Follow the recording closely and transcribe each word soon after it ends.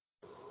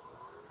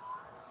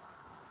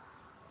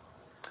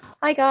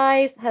Hi,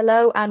 guys.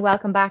 Hello, and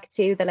welcome back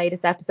to the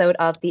latest episode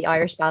of the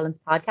Irish Balance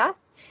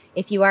podcast.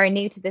 If you are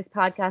new to this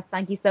podcast,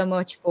 thank you so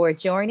much for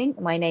joining.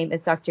 My name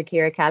is Dr.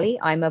 Ciara Kelly.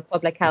 I'm a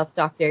public health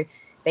doctor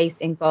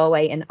based in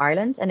Galway in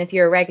Ireland. And if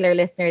you're a regular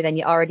listener, then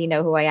you already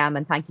know who I am.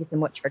 And thank you so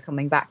much for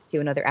coming back to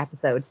another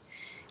episode.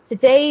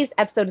 Today's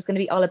episode is going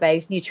to be all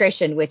about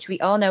nutrition, which we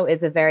all know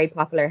is a very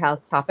popular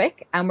health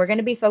topic. And we're going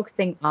to be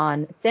focusing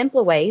on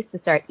simple ways to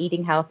start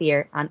eating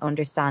healthier and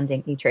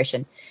understanding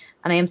nutrition.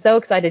 And I am so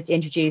excited to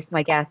introduce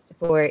my guest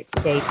for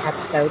today's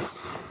episode.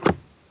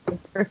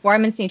 It's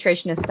performance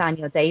nutritionist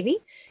Daniel Davey,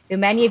 who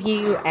many of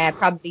you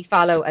probably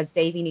follow as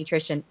Davey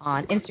Nutrition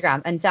on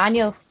Instagram. And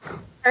Daniel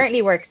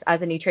currently works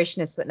as a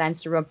nutritionist with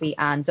Leinster Rugby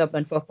and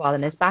Dublin Football,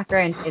 and his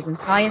background is in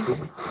science,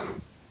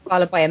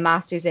 followed by a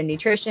master's in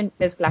nutrition,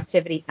 physical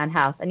activity and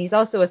health. And he's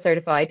also a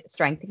certified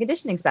strength and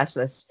conditioning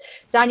specialist.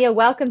 Daniel,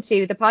 welcome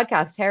to the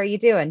podcast. How are you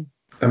doing?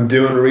 I'm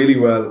doing really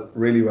well,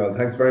 really well.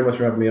 Thanks very much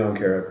for having me on,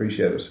 Ciara. I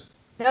appreciate it.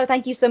 No,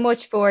 thank you so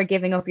much for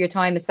giving up your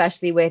time,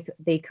 especially with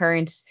the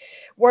current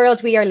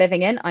world we are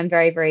living in. I'm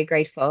very, very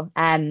grateful.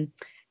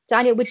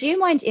 Daniel, would you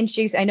mind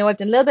introducing, I know I've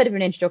done a little bit of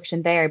an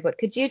introduction there, but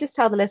could you just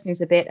tell the listeners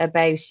a bit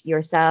about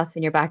yourself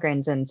and your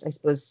background and I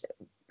suppose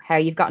how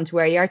you've gotten to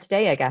where you are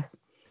today, I guess?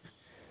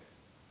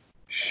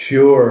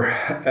 Sure.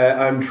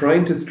 I'm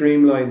trying to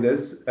streamline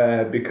this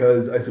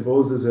because I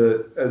suppose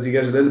as you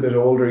get a little bit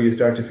older, you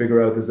start to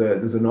figure out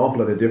there's an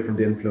awful lot of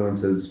different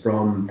influences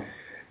from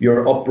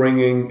your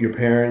upbringing, your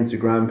parents, your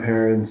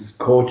grandparents,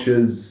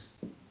 coaches,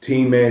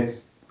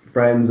 teammates,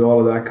 friends, all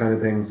of that kind of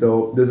thing.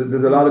 So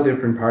there's a lot of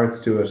different parts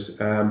to it.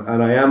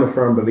 And I am a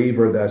firm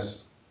believer that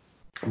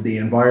the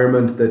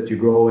environment that you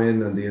grow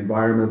in and the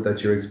environment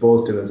that you're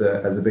exposed to has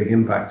a big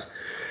impact.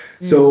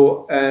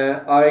 So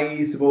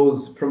I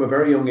suppose from a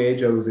very young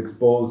age, I was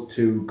exposed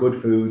to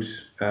good food.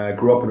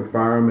 Grew up on a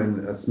farm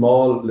in a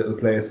small little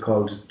place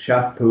called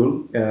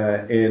Chaffpool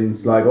in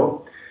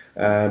Sligo.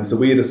 So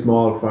we had a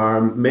small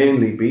farm,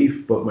 mainly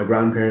beef, but my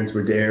grandparents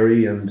were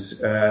dairy, and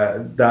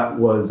that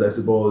was, I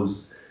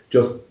suppose,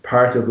 just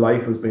part of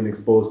life, was being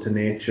exposed to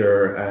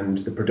nature and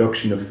the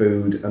production of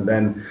food. And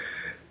then,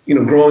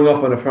 growing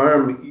up on a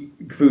farm,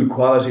 food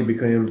quality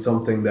became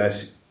something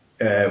that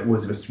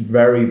was just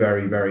very,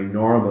 very, very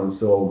normal.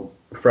 So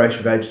fresh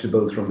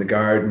vegetables from the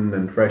garden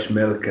and fresh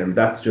milk, and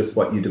that's just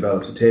what you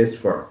developed a taste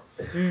for.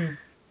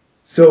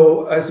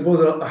 So I suppose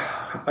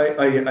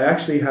I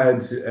actually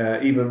had,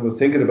 even was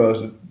thinking about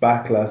it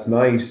back last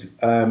night,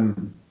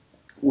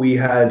 we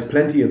had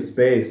plenty of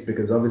space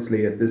because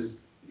obviously at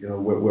this,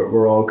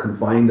 we're all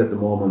confined at the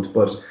moment,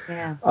 but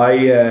Yeah.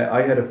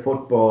 I had a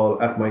football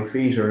at my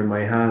feet or in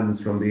my hands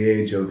from the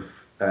age of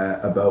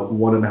about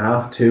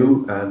 1.5,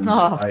 2, and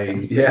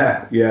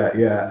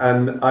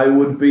and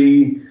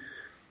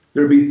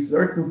there'd be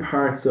certain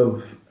parts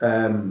of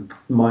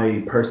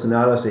my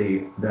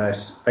personality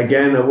that,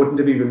 again, I wouldn't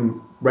have even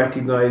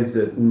recognized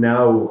it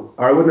now,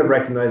 or I wouldn't have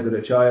recognized it as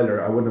a child,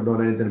 or I wouldn't have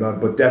known anything about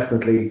it, but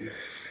definitely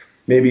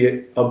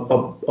maybe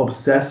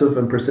obsessive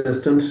and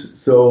persistent.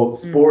 So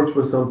sport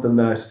was something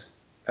that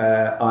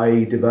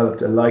I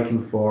developed a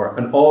liking for,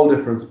 and all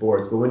different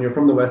sports. But when you're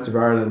from the west of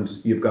Ireland,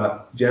 you've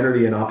got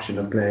generally an option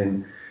of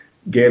playing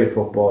Gaelic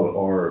football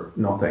or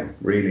nothing,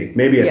 really.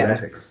 Maybe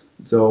athletics.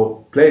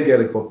 So played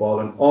Gaelic football,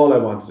 and all I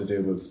wanted to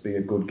do was be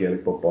a good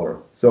Gaelic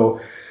footballer. So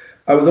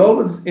I was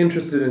always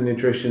interested in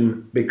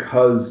nutrition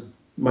because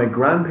my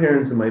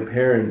grandparents and my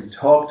parents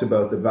talked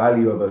about the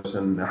value of it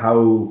and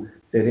how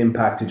it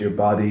impacted your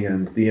body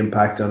and the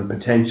impact on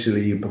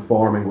potentially you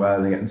performing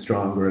well and getting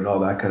stronger and all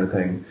that kind of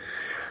thing.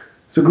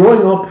 So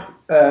growing up,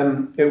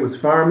 it was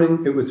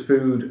farming, it was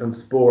food and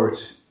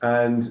sport,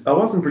 and I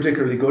wasn't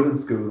particularly good in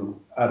school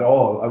at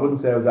all. I wouldn't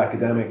say I was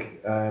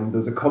academic.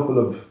 There's a couple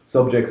of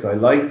subjects I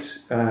liked,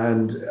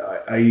 and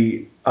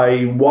I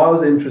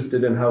was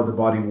interested in how the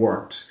body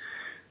worked.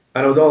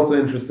 And I was also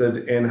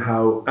interested in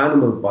how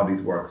animals'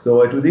 bodies work.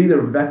 So it was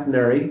either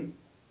veterinary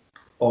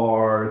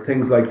or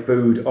things like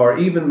food, or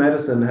even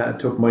medicine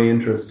took my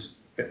interest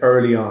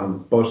early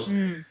on. But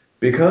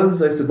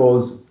because I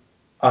suppose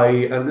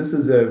and this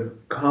is a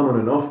common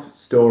enough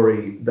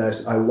story,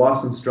 that I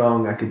wasn't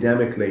strong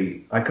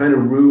academically, I kind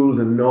of ruled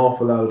an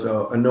awful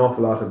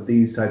lot of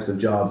these types of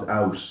jobs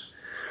out.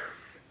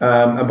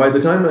 And by the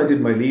time I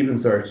did my Leaving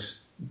Cert,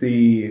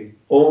 the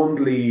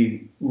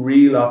only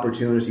real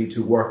opportunity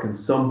to work in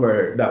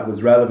somewhere that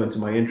was relevant to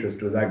my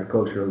interest was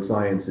agricultural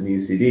science in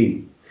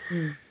UCD.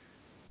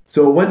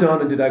 So I went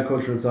on and did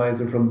agricultural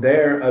science, and from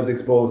there I was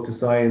exposed to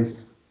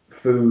science,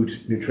 food,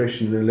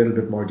 nutrition in a little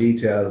bit more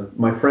detail.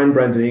 My friend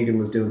Brendan Egan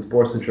was doing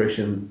sports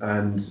nutrition,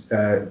 and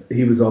he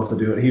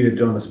had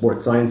done a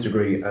sports science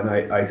degree, and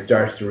I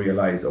started to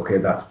realize, okay,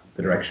 that's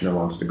the direction I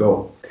wanted to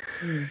go.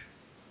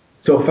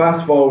 So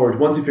fast forward,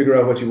 once you figure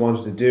out what you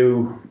wanted to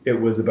do, it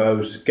was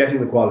about getting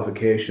the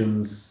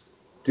qualifications,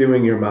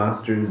 doing your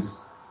masters,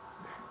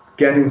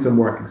 getting some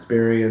work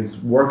experience,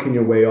 working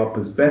your way up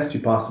as best you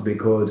possibly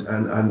could.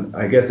 And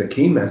I guess a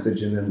key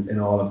message in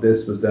all of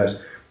this was that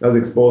I was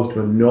exposed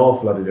to an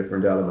awful lot of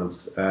different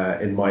elements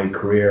in my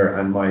career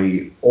and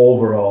my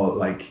overall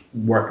like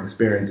work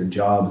experience and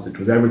jobs. It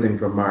was everything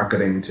from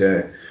marketing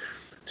to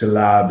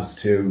labs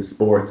to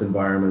sports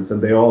environments,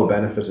 and they all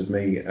benefited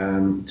me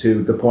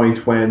to the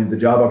point when the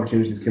job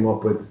opportunities came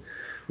up with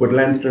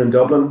Leinster and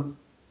Dublin.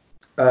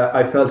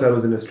 I felt I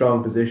was in a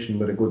strong position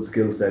with a good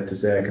skill set to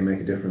say I can make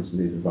a difference in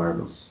these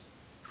environments.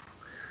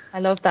 I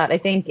love that. I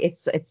think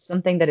it's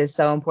something that is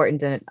so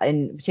important,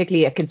 and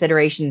particularly a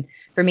consideration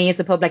for me as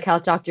a public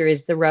health doctor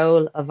is the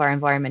role of our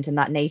environment and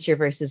that nature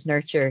versus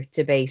nurture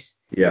debate.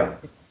 Yeah.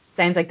 It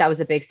sounds like that was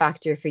a big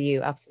factor for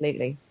you.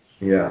 Absolutely.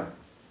 Yeah,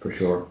 for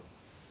sure.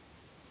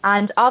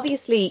 And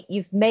obviously,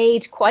 you've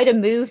made quite a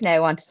move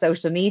now onto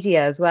social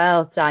media as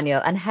well,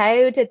 Daniel. And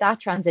how did that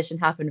transition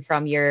happen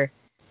from your,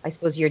 I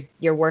suppose,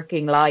 your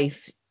working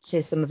life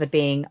to some of it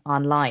being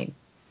online?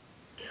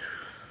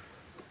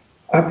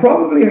 I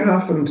probably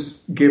haven't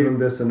given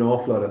this an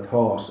awful lot of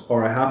thought,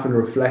 or I haven't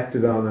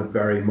reflected on it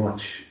very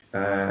much.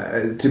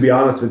 To be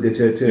honest with you,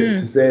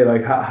 to say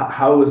like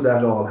how has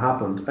that all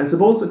happened? I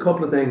suppose a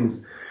couple of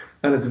things,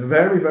 and it's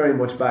very very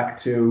much back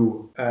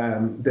to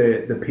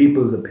the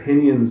people's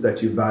opinions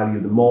that you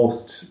value the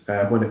most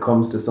when it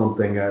comes to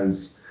something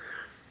as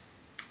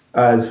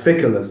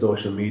fickle as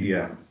social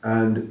media.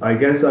 And I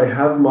guess I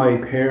have my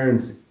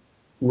parents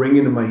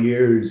ringing in my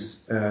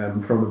ears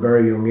from a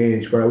very young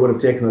age, where I would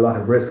have taken a lot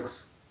of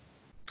risks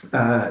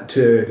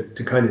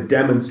to kind of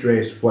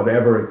demonstrate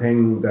whatever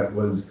thing that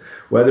was,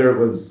 whether it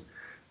was,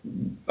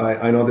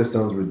 I know this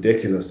sounds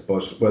ridiculous,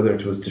 but whether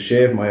it was to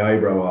shave my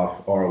eyebrow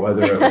off, or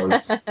whether it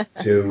was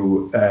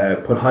to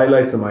put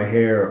highlights on my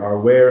hair or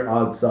wear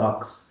odd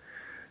socks.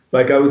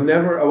 Like I was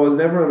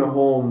never in a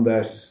home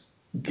that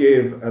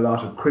gave a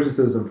lot of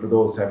criticism for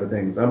those type of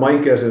things. I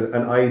might get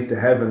an eyes to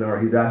heaven or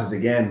he's at it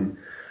again.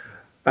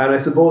 And I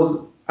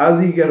suppose as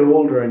you get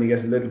older and you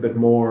get a little bit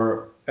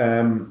more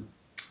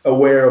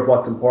aware of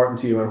what's important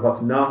to you and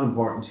what's not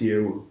important to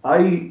you,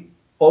 I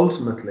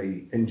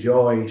ultimately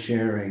enjoy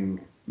sharing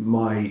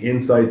my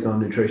insights on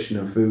nutrition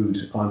and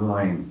food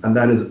online. And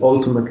that is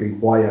ultimately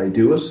why I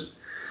do it.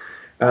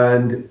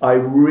 And I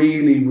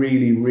really,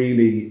 really,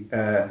 really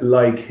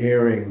like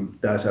hearing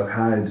that I've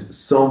had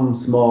some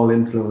small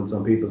influence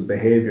on people's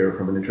behavior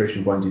from a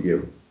nutrition point of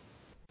view.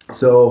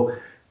 So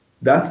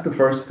that's the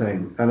first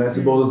thing. And I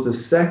suppose the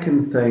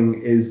second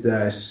thing is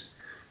that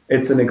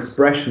it's an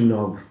expression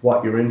of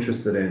what you're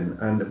interested in.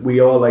 And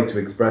we all like to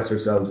express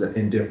ourselves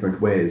in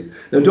different ways.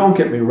 Now, don't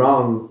get me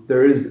wrong.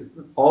 There is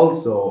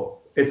also,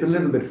 it's a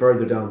little bit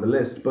further down the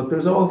list, but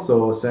there's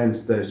also a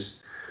sense that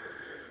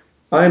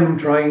I'm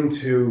trying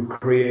to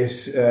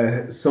create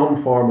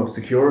some form of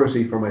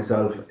security for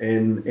myself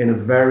in a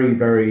very,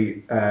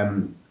 very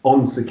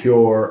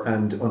unsecure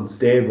and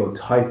unstable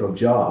type of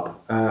job.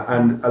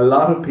 And a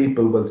lot of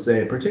people will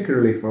say,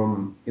 particularly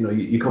from,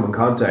 you come in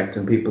contact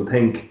and people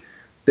think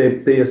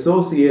they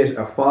associate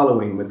a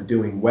following with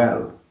doing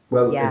well.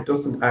 Well, It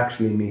doesn't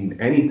actually mean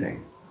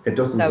anything. It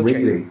doesn't So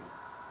really. true.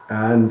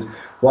 And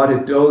what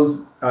it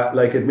does,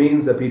 it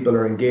means that people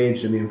are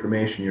engaged in the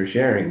information you're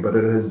sharing, but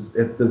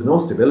there's no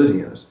stability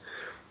in it.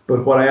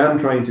 But what I am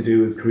trying to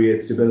do is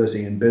create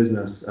stability in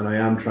business, and I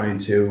am trying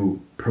to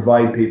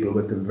provide people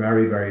with a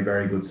very, very,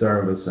 very good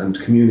service and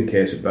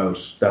communicate about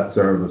that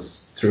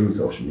service through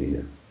social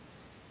media.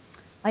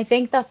 I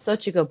think that's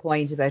such a good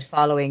point about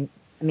following.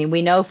 I mean,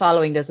 we know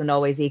following doesn't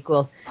always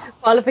equal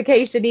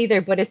qualification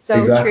either, but it's so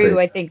Exactly. true.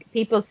 I think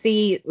people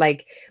see,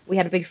 like, we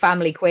had a big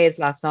family quiz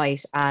last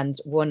night, and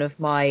one of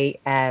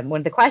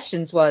the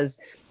questions was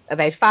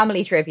about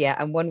family trivia,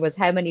 and one was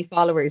how many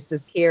followers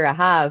does Kira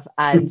have?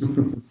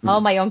 And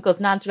all my uncles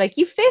and aunts were like,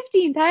 you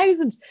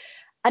 15,000.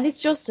 And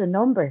it's just a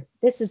number.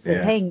 This is the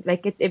Yeah. thing.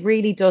 Like it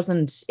really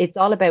doesn't, it's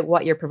all about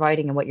what you're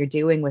providing and what you're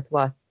doing with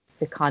what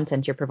the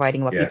content you're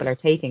providing, what people are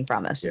Yes. taking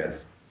from it.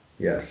 Yes.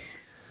 Yes.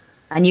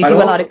 And you I'd do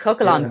a lot of also,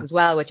 cook-alongs yeah. as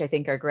well, which I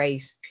think are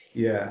great.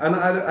 Yeah, and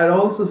I'd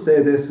also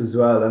say this as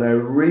well, and I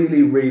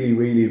really, really,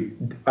 really,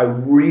 I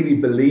really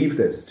believe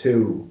this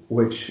too,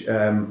 which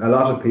a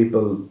lot of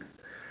people,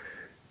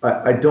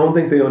 I don't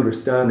think they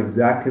understand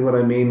exactly what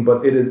I mean,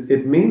 but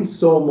it means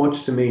so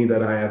much to me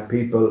that I have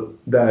people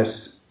that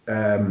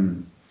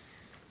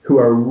who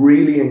are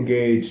really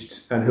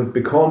engaged and have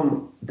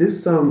become,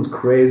 this sounds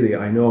crazy,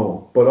 I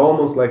know, but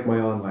almost like my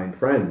online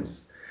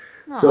friends.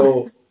 Oh,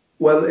 So,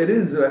 well, it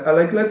is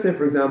like, let's say,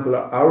 for example,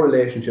 our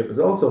relationship is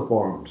also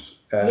formed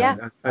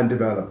yeah, and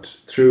developed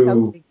through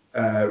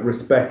totally.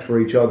 respect for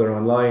each other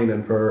online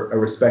and for a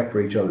respect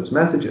for each other's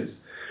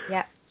messages.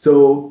 Yeah,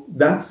 So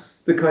that's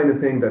the kind of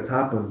thing that's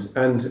happened.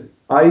 And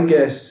I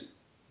get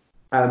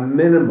a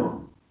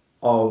minimum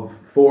of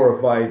 4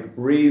 or 5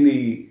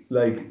 really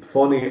like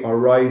funny or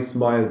wry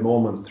smiled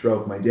moments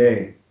throughout my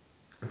day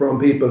from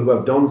people who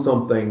have done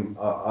something,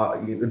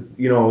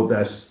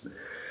 that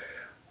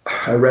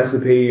a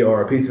recipe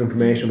or a piece of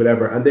information,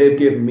 whatever, and they've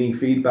given me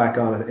feedback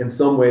on it in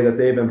some way that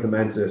they've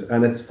implemented it,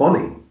 and it's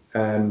funny.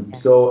 yeah,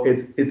 So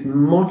it's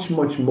much,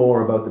 much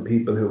more about the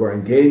people who are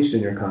engaged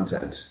in your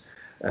content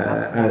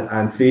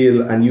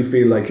absolutely. and you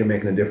feel like you're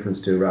making a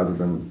difference to rather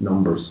than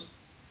numbers.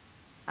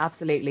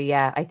 Absolutely,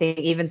 yeah. I think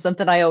even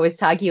something I always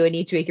tag you in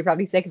each week, you're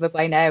probably sick of it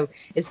by now,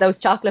 is those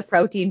chocolate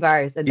protein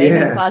bars. And they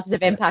make a Yeah,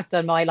 positive impact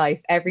on my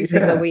life every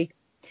single yeah, week.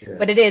 yeah,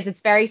 But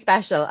it's very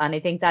special. And I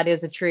think that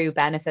is a true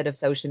benefit of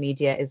social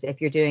media is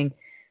if you're doing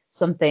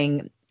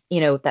something,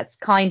 that's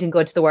kind and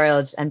good to the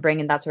world and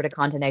bringing that sort of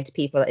content out to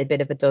people, a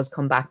bit of it does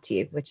come back to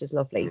you, which is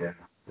lovely. yeah,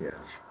 yeah,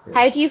 yeah.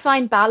 How do you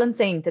find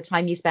balancing the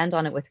time you spend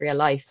on it with real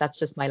life? That's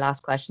just my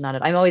last question on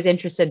it. I'm always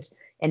interested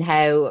in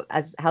how,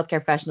 as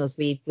healthcare professionals,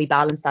 we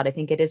balance that. I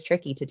think it is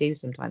tricky to do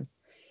sometimes.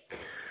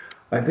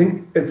 I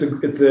think it's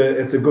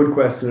a good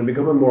question, and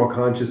becoming more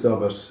conscious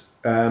of it.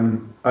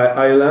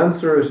 I'll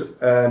answer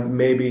it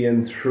maybe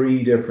in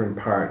three different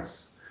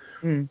parts.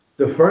 Mm,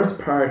 The first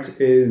part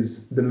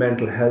is the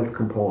mental health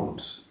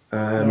component.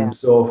 yeah.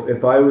 So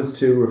if I was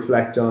to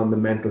reflect on the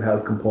mental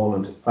health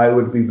component, I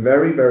would be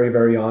very, very,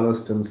 very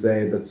honest and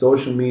say that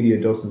social media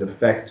doesn't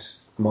affect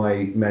my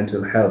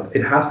mental health.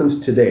 It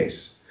hasn't to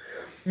date.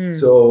 Mm,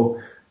 So,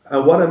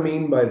 and what I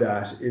mean by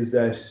that is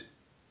that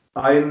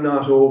I'm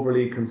not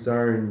overly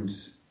concerned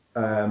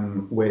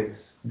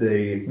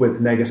with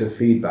negative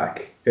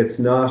feedback. It's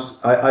not.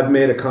 I've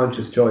made a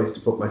conscious choice to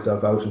put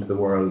myself out into the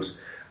world,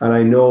 and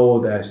I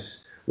know that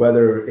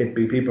whether it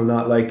be people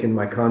not liking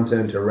my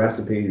content or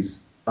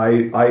recipes,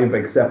 I've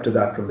accepted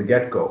that from the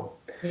get go.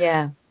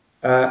 yeah.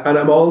 And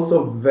I'm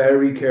also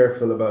very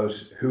careful about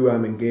who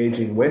I'm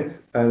engaging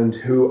with and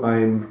who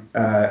I'm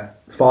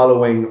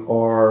following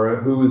or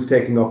who's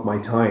taking up my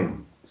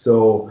time.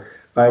 So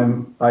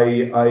I'm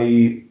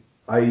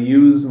I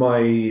use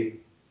my,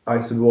 I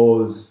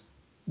suppose,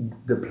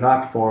 the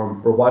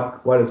platform for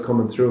what is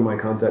coming through my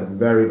content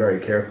very, very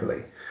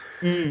carefully.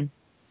 Mm,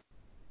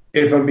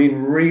 If I'm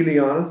being really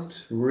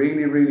honest,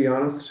 really, really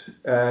honest,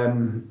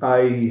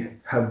 I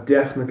have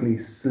definitely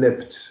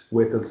slipped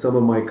with some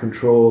of my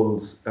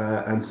controls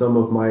and some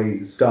of my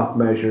stop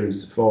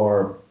measures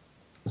for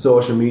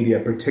social media,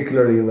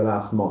 particularly in the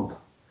last month.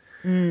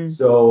 mm,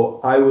 So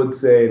I would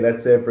say,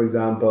 let's say, for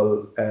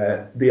example,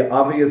 the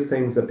obvious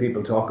things that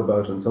people talk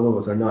about, and some of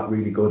us are not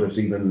really good at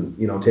even,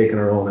 taking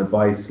our own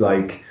advice,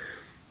 like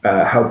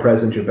how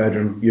present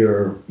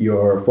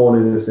your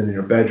phone is in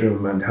your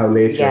bedroom and how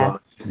late you're yeah. on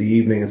to the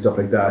evening and stuff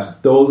like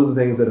that. Those are the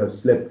things that have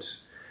slipped.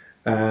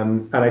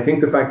 And I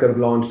think the fact that I've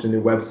launched a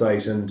new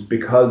website and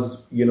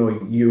because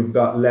you've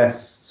got less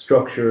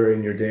structure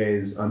in your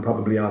days, I'm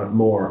probably on it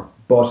more.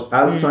 But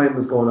as Mm, time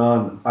is going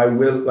on, I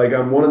will, like,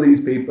 I'm one of these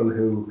people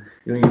who,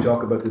 you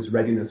talk about this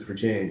readiness for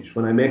change.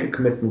 When I make a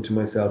commitment to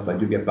myself, I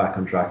do get back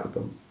on track with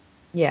them.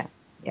 yeah.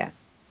 Yeah.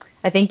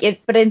 I think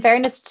but in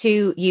fairness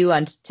to you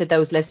and to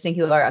those listening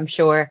who are, I'm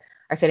sure,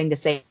 are feeling the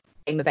same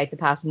about the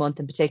past month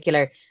in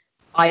particular,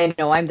 I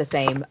know I'm the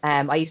same.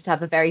 I used to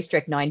have a very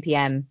strict 9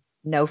 p.m.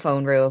 no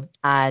phone rule,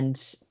 and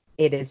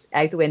it is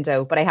out the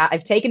window. But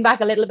I've taken back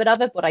a little bit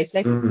of it, but I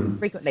slip Mm-hmm.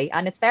 frequently,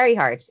 and it's very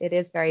hard. It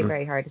is very,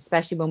 very hard,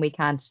 especially when we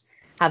can't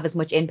have as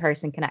much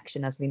in-person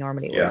connection as we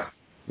normally would. Yeah,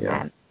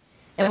 yeah. Um,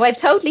 and I've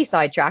totally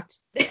sidetracked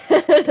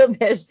a little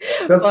bit,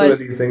 That's the way but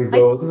these things I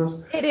go,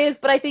 isn't it? it is,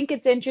 but I think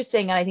it's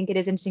interesting, and I think it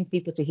is interesting for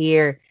people to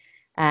hear,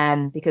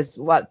 because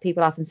what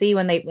people often see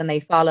when they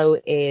follow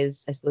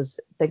is, I suppose,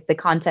 the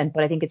content.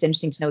 But I think it's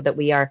interesting to know that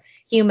we are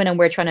human and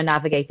we're trying to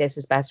navigate this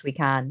as best we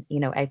can,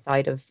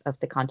 outside of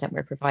the content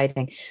we're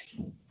providing.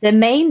 The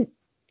main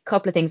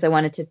couple of things I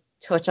wanted to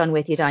touch on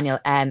with you, Daniel,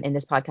 in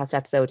this podcast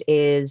episode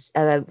is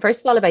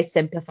first of all about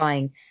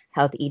simplifying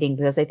health eating,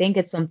 because I think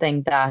it's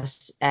something that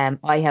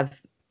I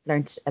have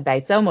learned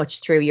about so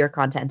much through your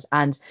content,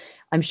 and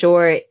I'm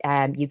sure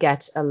you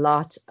get a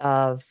lot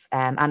of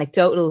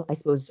anecdotal, I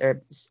suppose,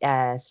 or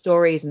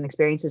stories and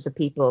experiences of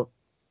people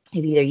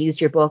who've either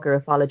used your book or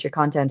have followed your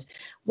content.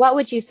 What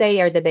would you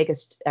say are the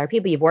biggest, or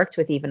people you've worked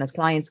with even as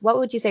clients, what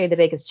would you say are the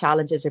biggest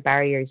challenges or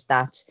barriers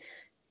that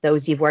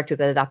those you've worked with,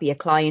 whether that be a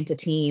client, a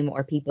team,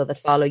 or people that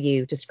follow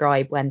you,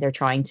 describe when they're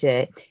trying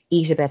to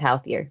eat a bit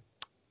healthier?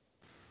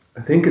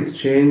 I think it's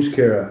changed,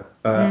 Kira.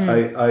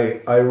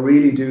 Mm, I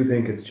really do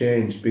think it's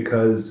changed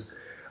because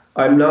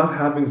I'm not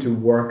having to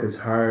work as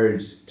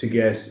hard to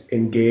get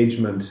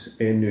engagement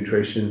in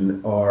nutrition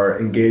or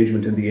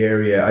engagement in the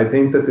area. I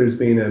think that there's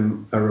been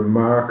a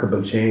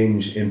remarkable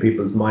change in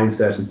people's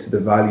mindset to the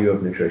value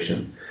of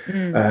nutrition.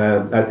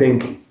 mm, I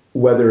think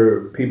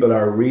whether people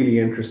are really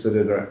interested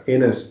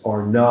in it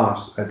or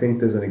not, I think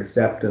there's an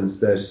acceptance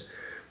that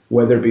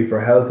whether it be for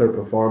health or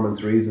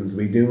performance reasons,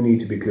 we do need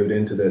to be clued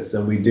into this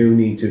and we do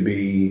need to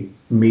be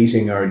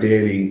meeting our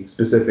daily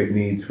specific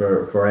needs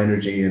for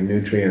energy and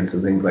nutrients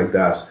and things like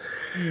that.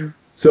 mm.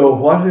 So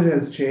what it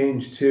has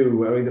changed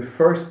too, I mean, the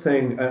first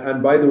thing,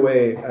 and by the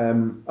way,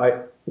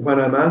 when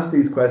I'm asked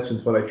these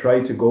questions, what I try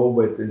to go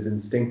with is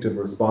instinctive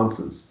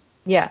responses.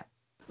 Yeah.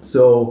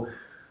 So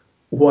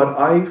what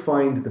I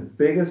find the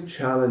biggest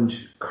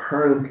challenge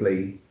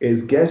currently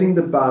is getting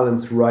the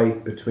balance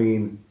right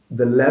between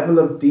the level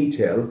of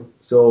detail.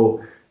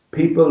 So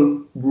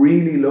people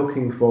really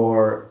looking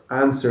for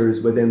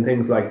answers within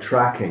things like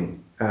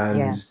tracking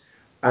Yeah.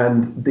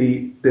 and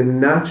the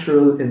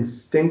natural,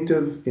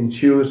 instinctive,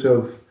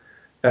 intuitive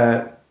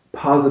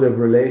positive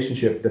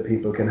relationship that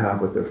people can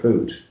have with their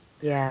food.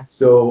 Yeah.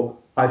 So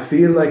I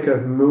feel like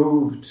I've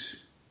moved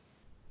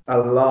a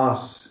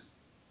lot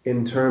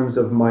in terms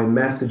of my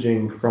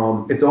messaging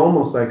from, it's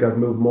almost like I've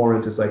moved more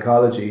into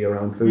psychology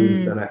around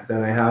food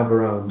than I have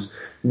around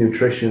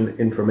nutrition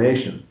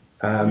information.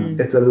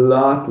 It's a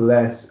lot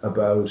less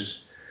about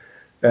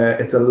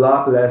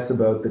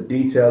the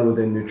detail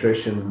within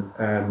nutrition.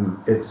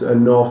 It's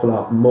an awful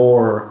lot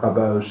more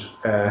about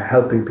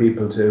helping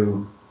people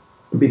to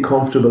be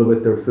comfortable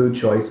with their food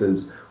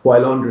choices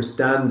while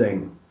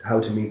understanding how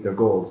to meet their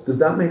goals. Does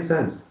that make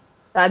sense?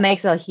 That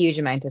makes a huge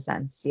amount of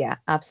sense. Yeah,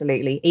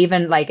 absolutely.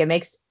 Even like it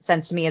makes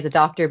sense to me as a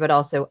doctor, but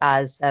also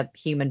as a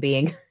human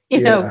being,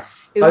 Yeah.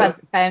 who I,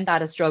 has found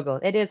that a struggle.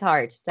 It is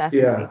hard,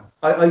 Yeah,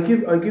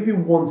 definitely. I'll give you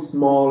one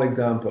small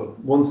example.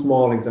 One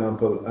small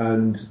example,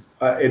 and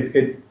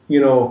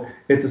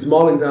it's a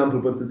small example,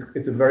 but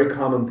it's a very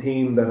common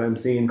theme that I'm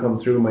seeing come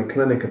through my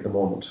clinic at the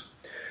moment.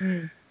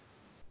 Mm,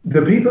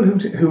 The people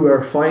who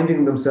are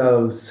finding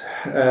themselves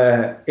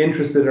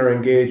interested or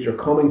engaged or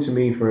coming to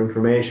me for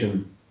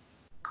information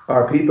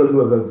are people who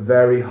have a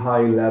very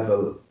high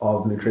level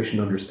of nutrition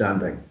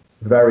understanding,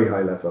 very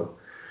high level.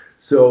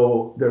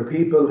 So there are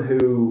people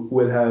who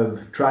will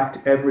have tracked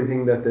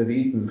everything that they've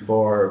eaten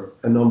for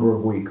a number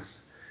of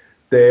weeks.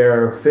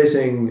 They're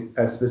fitting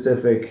a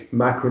specific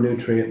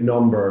macronutrient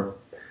number,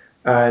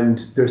 and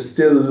they're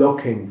still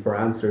looking for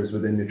answers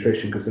within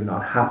nutrition because they're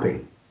not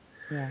happy.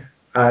 yeah,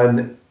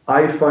 And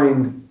I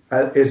find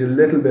it a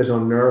little bit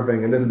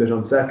unnerving, a little bit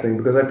unsettling,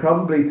 because I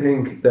probably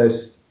think that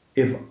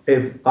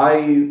if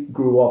I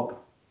grew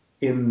up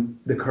in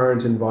the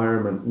current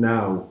environment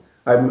now,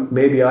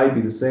 maybe I'd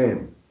be the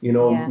same.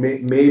 yeah,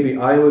 Maybe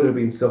I would have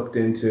been sucked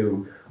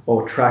into,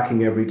 oh,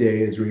 tracking every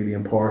day is really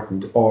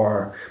important,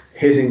 or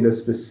hitting the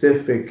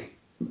specific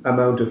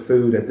amount of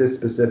food at this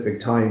specific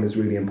time is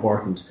really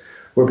important.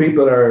 Where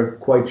people are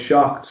quite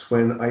shocked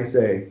when I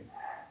say,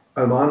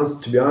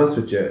 to be honest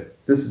with you,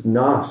 this is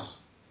not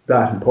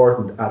that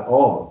important at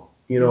all.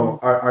 mm,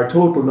 Our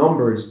total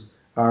numbers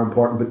are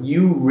important, but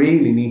you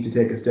really need to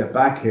take a step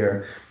back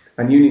here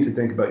and you need to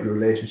think about your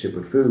relationship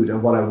with food.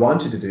 And what I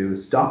want you to do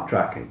is stop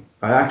tracking.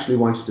 I actually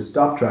want you to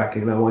stop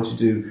tracking and I want you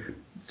to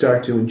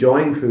start to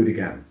enjoying food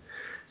again.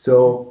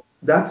 So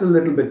that's a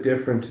little bit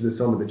different to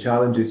some of the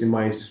challenges you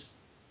might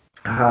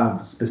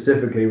have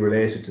specifically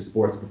related to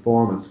sports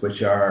performance,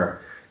 which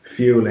are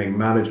fueling,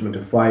 management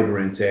of fiber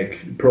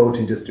intake,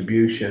 protein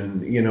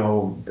distribution,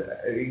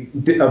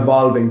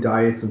 evolving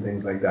diets and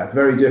things like that.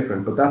 Very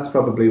different, but that's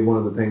probably one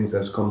of the things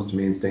that comes to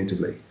me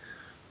instinctively.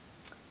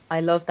 I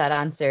love that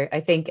answer.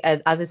 I think,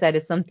 as I said,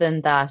 it's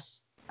something that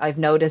I've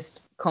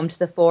noticed come to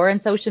the fore in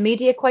social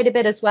media quite a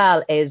bit as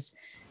well.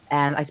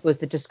 I suppose,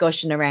 the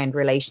discussion around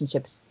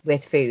relationships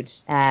with food.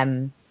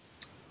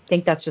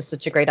 Think that's just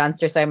such a great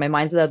answer. Sorry, my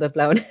mind's a little bit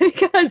blown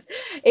because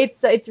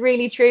it's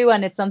really true,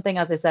 and it's something,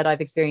 as I said,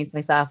 I've experienced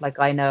myself. Like,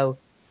 I know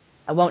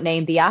I won't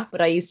name the app,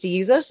 but I used to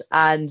use it,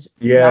 and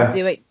Yeah,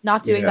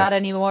 not doing yeah, that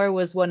anymore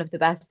was one of the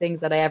best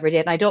things that I ever did.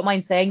 And I don't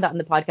mind saying that in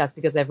the podcast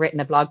because I've written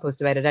a blog post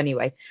about it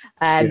anyway.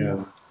 Um,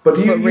 yeah. But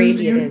you but you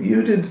really, it you is.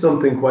 you did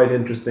something quite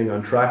interesting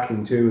on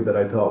tracking too that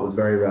I thought was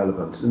very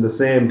relevant in the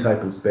same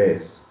type of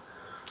space.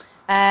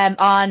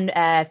 On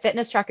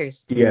fitness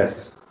trackers.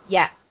 Yes.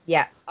 Yeah,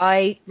 yeah.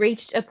 I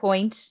reached a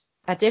point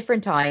at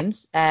different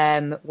times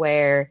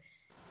where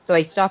so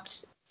I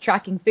stopped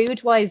tracking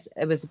food wise.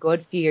 It was a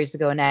good few years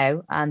ago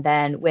now. And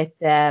then with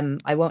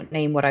I won't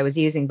name what I was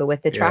using, but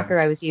with the Yeah. tracker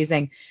I was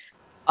using,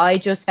 I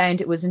just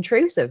found it was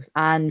intrusive.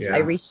 And I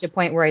Yeah. reached a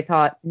point where I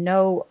thought,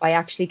 no, I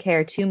actually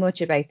care too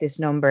much about this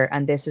number,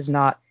 and this is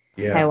not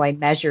Yeah. how I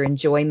measure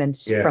enjoyment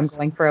from Yes.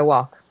 going for a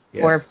walk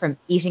or Yes. from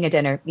eating a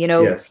dinner,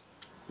 Yes.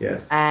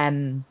 Yes.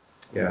 Um,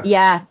 Yeah.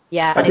 yeah,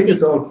 yeah. I And I think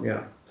it's think, all.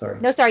 Yeah. Sorry.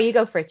 no, sorry, you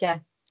go for it. Yeah.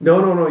 No.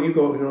 No. No. You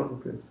go.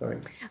 No. Sorry.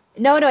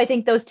 No, no, I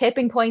think those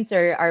tipping points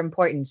are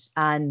important.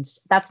 And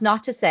that's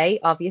not to say,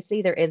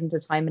 obviously, there isn't a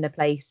time and a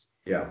place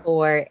Yeah.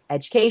 for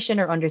education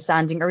or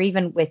understanding, or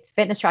even with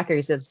fitness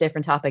trackers, it's a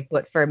different topic.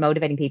 But for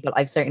motivating people,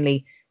 I've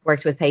certainly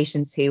worked with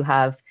patients who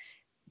have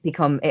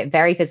become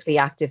very physically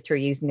active through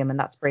using them, and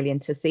that's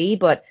brilliant to see.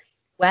 But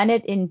when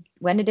it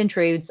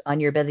intrudes on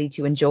your ability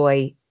to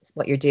enjoy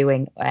what you're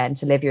doing and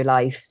to live your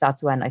life,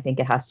 that's when I think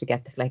it has to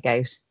get the flick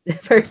out,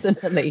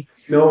 personally.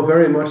 No,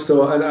 very much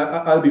so. And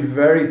I'll be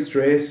very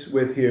straight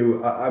with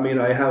you. I mean,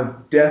 I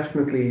have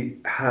definitely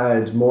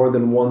had more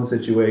than one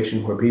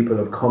situation where people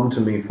have come to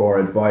me for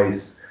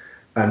advice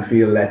and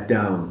feel let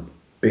down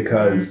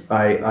because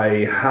Mm,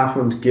 I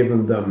haven't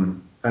given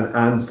them an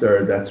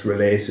answer that's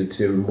related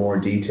to more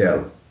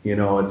detail.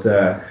 It's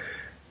a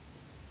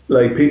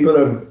like people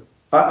have.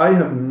 I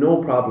have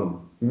no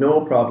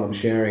problem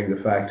sharing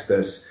the fact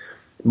that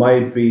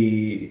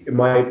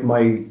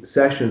my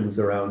sessions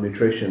around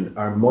nutrition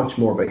are much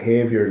more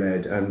behavior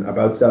led and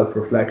about self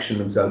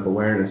reflection and self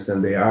awareness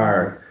than they mm,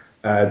 are.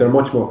 They're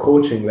much more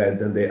coaching led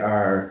than they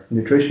are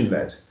nutrition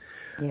led.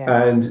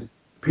 yeah. And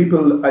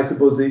people, I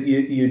suppose that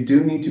you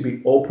do need to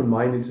be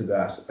open-minded to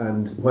that.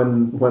 And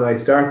when I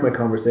start my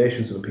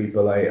conversations with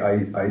people,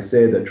 I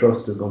say that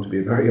trust is going to be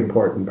a very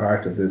important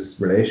part of this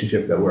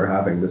relationship that we're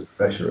having, this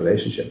professional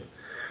relationship.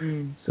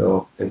 Mm.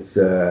 So it's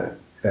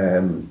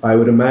I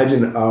would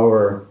imagine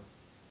our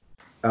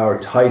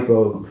type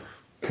of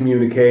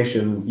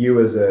communication,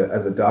 you as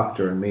a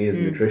doctor and me as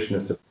a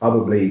nutritionist, have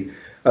probably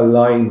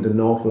aligned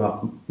an awful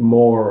lot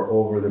more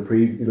over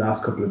the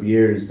last couple of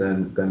years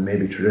than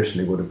maybe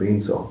traditionally would have been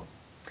so.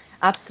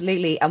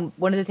 Absolutely. And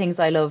one of the things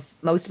I love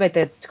most about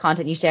the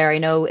content you share, I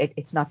know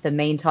it's not the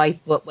main type,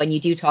 but when you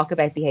do talk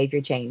about behavior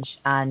change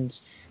and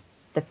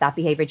that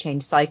behavior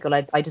change cycle,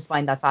 I just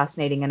find that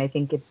fascinating. And I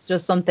think it's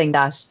just something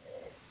that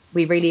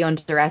we really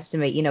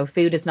underestimate.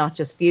 Food is not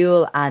just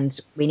fuel, and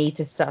we need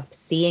to stop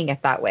seeing it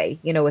that way.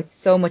 It's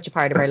so much a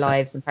part of our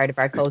lives and part of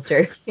our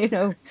culture.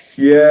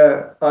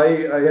 Yeah, I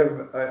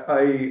have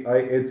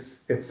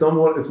it's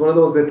somewhat, it's one of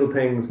those little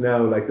things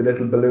now, like the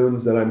little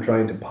balloons that I'm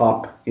trying to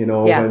pop,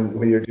 Yeah.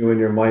 when you're doing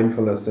your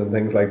mindfulness and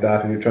things like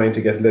that, and you're trying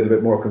to get a little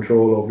bit more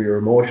control over your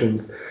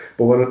emotions.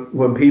 But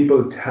when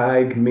people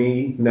tag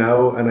me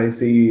now and I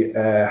see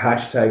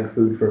hashtag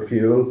food for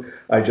fuel,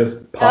 I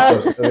just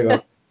pop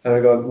it and I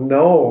go,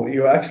 no,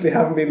 you actually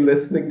haven't been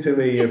listening to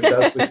me if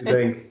that's what you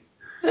think.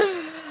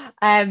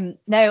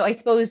 Now, I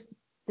suppose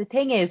the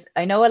thing is,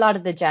 I know a lot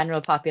of the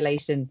general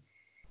population.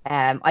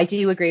 I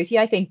do agree with you.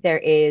 I think there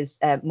is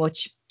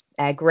much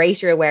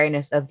greater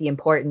awareness of the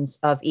importance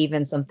of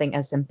even something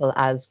as simple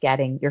as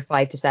getting your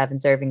 5 to 7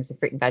 servings of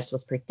fruit and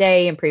vegetables per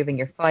day, improving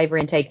your fiber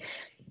intake.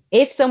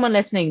 If someone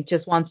listening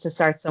just wants to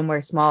start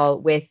somewhere small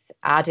with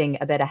adding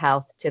a bit of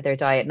health to their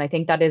diet, and I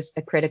think that is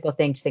a critical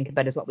thing to think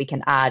about, is what we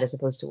can add as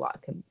opposed to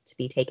what can to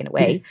be taken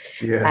away.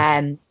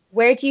 Yeah.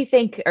 Where do you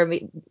think, or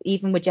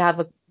even would you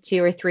have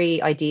 2 or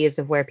 3 ideas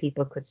of where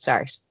people could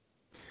start?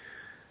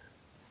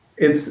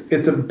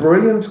 It's a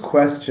brilliant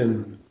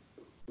question,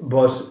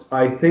 but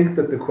I think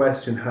that the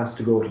question has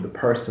to go to the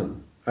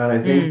person. And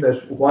I think Mm,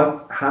 that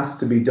what has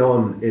to be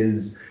done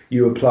is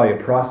you apply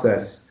a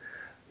process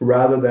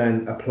rather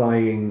than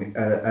applying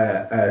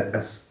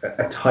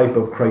a type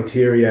of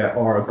criteria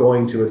or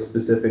going to a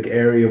specific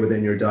area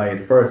within your diet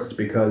first.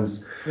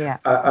 Because yeah.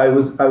 I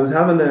was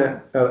having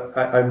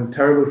I'm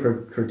terrible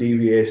for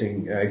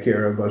deviating,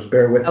 Kira, but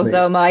bear with Oh, me.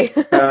 so am I.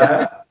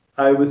 Uh,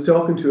 I was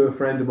talking to a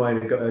friend of mine,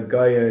 a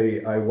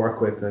guy I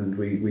work with, and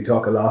we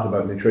talk a lot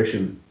about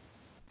nutrition.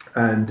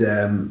 And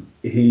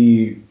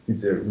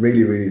he's a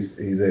really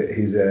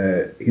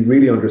he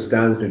really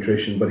understands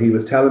nutrition. But he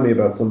was telling me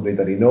about somebody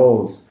that he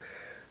knows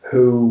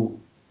who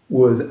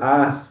was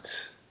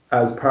asked,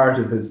 as part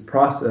of his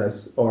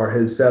process or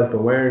his self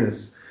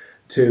awareness,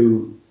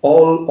 to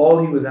all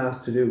he was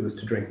asked to do was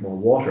to drink more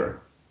water.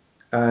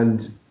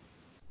 And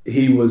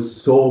he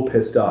was so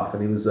pissed off,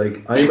 and he was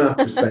like, I'm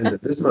after spending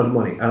this amount of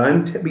money and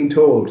I'm being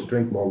told to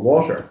drink more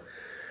water.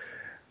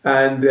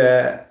 And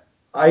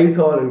I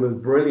thought it was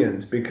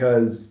brilliant,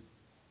 because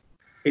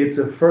it's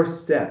a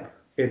first step.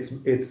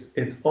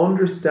 It's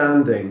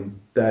understanding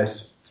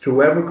that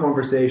through every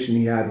conversation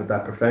he had with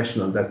that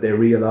professional, that they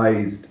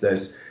realized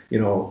that,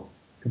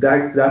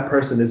 that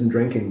person isn't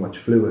drinking much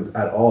fluids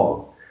at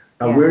all.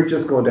 And Yeah. we're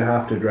just going to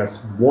have to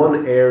address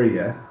one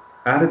area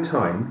at a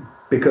time,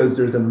 because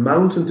there's a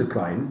mountain to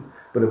climb.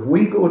 But if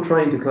we go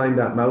trying to climb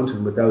that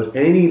mountain without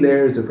any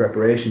layers of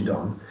preparation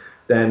done,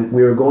 then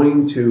we're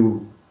going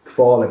to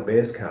fall at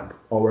base camp,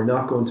 or we're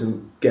not going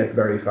to get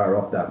very far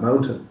up that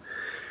mountain.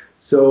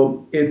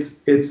 So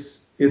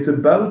it's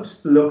about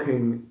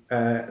looking.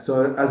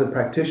 So as a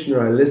practitioner,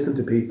 I listen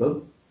to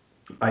people.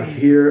 I Mm,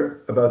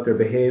 hear about their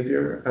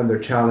behavior and their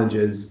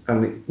challenges,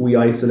 and we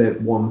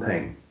isolate one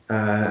thing,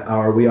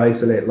 or we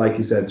isolate, like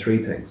you said,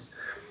 3 things.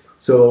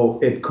 So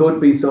it could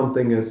be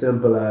something as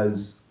simple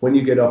as, when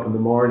you get up in the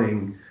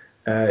morning,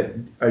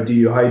 or do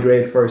you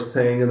hydrate first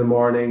thing in the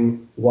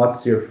morning?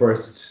 What's your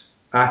first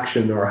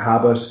action or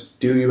habit?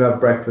 Do you have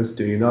breakfast?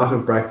 Do you not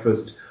have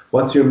breakfast?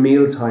 What's your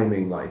meal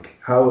timing like?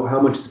 How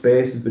much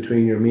space is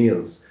between your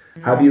meals?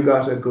 Have you mm,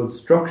 got a good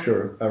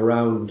structure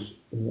around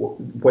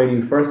when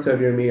you first have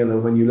your meal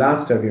and when you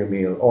last have your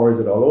meal, or is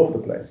it all over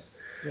the place?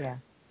 yeah.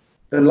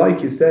 And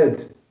like you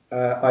said,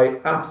 I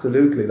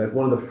absolutely, like,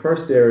 one of the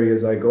first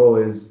areas I go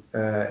is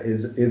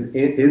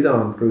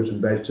on fruit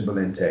and vegetable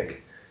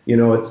intake.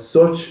 It's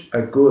such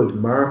a good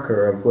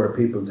marker of where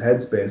people's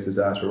headspace is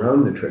at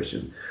around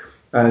nutrition.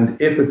 And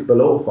if it's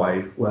below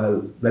 5,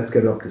 well, let's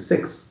get it up to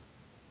 6.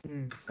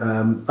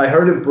 Mm. I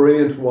heard a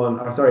brilliant one,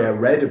 or sorry, I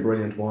read a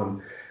brilliant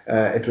one.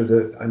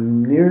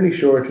 I'm nearly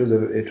sure it was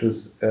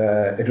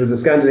a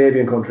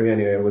Scandinavian country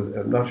anyway.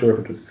 I'm not sure if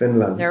it was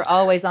Finland. They're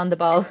always on the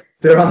ball.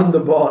 They're on the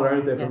ball,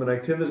 aren't they? Yeah. From an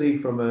activity,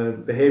 from a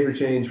behavior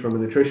change, from a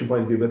nutrition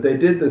point of view. But they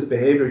did this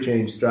behavior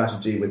change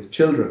strategy with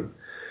children.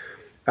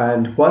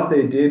 And what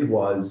they did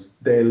was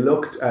they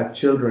looked at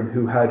children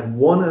who had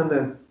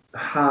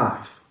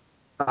 1.5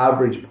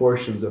 average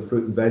portions of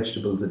fruit and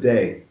vegetables a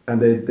day.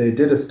 And they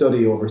did a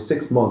study over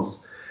 6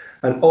 months.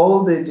 And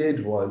all they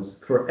did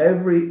was, for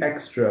every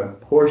extra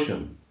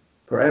portion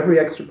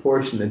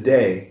a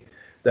day,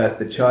 that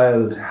the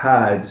child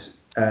had,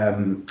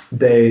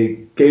 they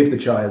gave the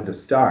child a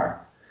star.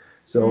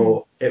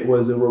 So it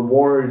was a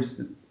reward.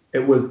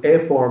 It was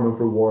a form of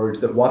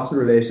reward that wasn't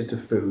related to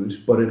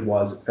food, but it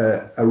was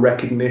a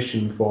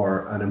recognition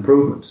for an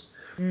improvement,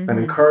 an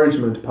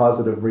encouragement,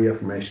 positive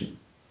reaffirmation.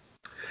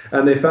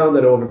 And they found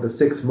that over the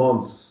 6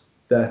 months,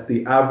 that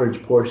the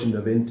average portion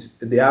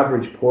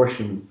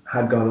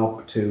had gone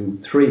up to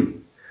 3.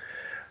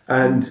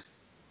 And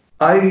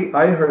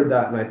I heard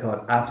that and I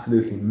thought,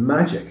 absolutely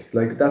magic.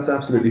 Like, that's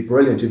absolutely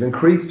brilliant. You've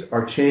increased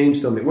or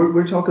changed something.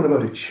 We're talking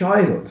about a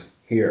child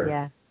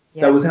here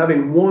that was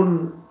having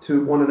 1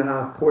 to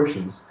 1.5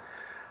 portions.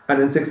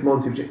 And in 6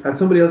 months, and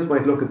somebody else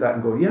might look at that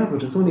and go, yeah,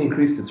 but it's only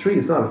increased to 3.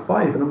 It's not a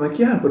 5. And I'm like,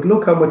 yeah, but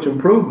look how much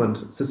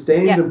improvement,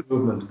 sustained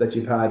improvement that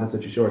you've had in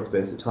such a short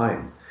space of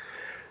time.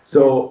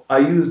 So I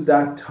use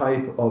that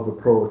type of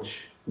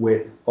approach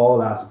with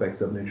all aspects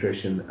of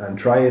nutrition and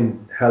try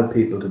and help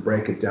people to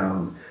break it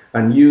down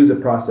and use a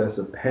process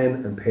of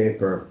pen and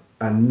paper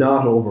and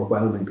not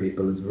overwhelming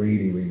people is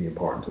really, really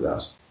important to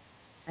that.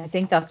 I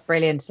think that's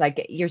brilliant.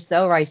 Like, you're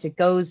so right. It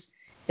goes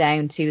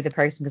down to the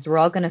person, because we're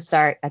all going to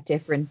start at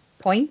different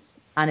points,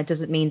 and it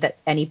doesn't mean that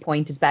any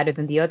point is better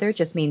than the other. It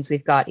just means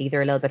we've got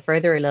either a little bit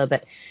further or a little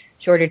bit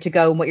shorter to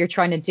go. And what you're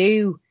trying to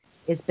do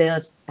is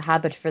build a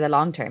habit for the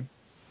long term.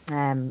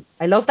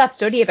 I love that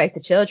study about the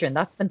children.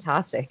 That's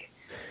fantastic.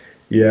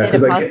 Yeah,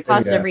 because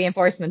positive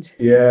reinforcement.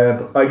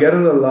 Yeah, I get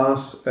it a lot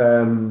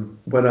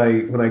when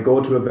I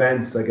go to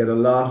events. I get a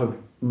lot of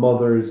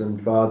mothers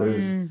and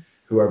fathers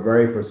who are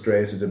very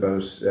frustrated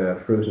about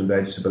fruit and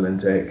vegetable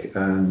intake,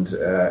 and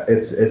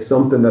it's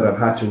something that I've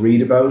had to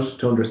read about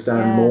to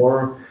understand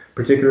more,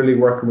 particularly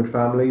working with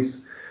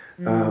families,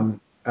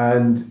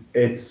 and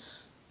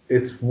it's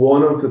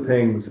one of the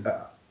things.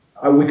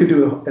 We could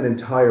do an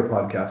entire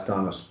podcast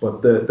on it,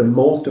 but the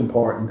most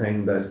important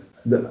thing that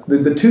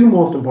the two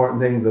most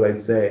important things that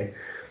I'd say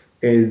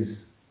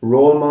is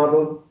role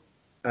model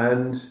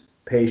and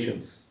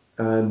patience.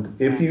 And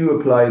if you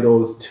apply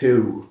those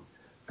two,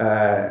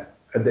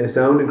 they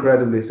sound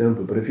incredibly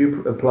simple, but if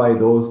you apply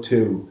those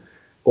two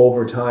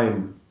over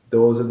time,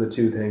 those are the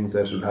two things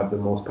that will have the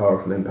most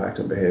powerful impact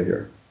on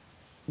behavior.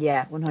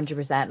 Yeah,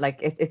 100%. Like,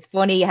 it's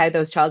funny how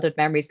those childhood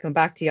memories come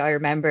back to you. I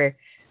remember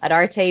at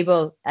our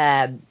table,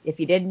 if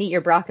you didn't eat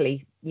your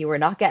broccoli, you were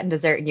not getting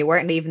dessert and you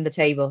weren't leaving the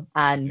table,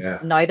 and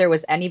neither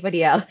was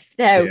anybody else.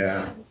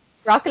 Now,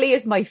 broccoli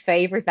is my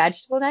favorite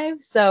vegetable now,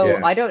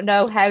 so I don't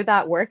know how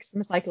that works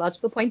from a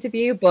psychological point of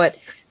view, but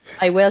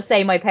I will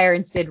say my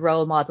parents did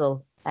role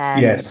model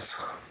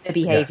the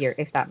behavior,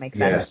 if that makes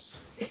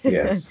sense.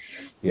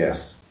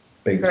 Yes.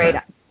 Big Great.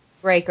 time.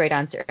 Great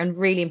answer, and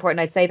really important.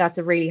 I'd say that's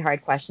a really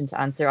hard question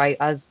to answer.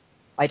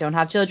 I don't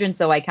have children,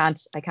 so I can't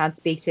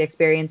speak to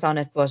experience on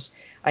it, but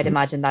I'd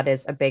imagine that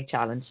is a big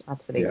challenge.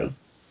 Absolutely.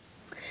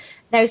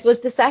 Now, I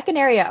suppose the second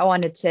area I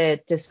wanted to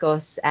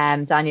discuss,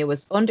 Daniel,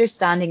 was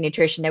understanding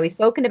nutrition. Now, we've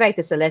spoken about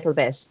this a little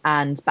bit,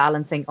 and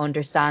balancing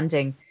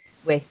understanding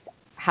with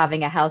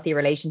having a healthy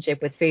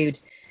relationship with food.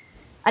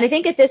 And I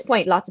think at this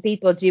point, lots of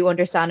people do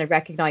understand and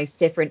recognize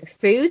different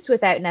foods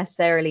without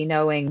necessarily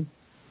knowing,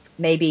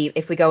 maybe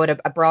if we go at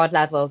a broad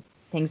level,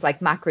 things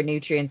like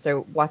macronutrients or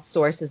what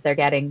sources they're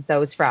getting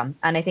those from.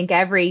 And I think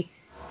every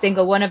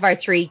single one of our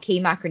 3 key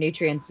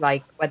macronutrients,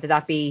 like whether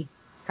that be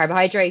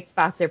carbohydrates,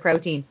 fats, or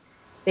protein,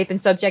 they've been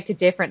subject to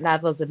different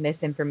levels of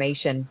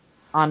misinformation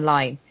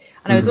online.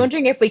 And I was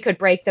wondering if we could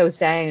break those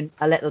down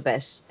a little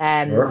bit,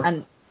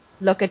 and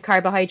look at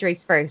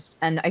carbohydrates first.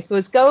 And I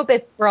suppose go a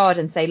bit broad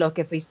and say, look,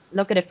 if we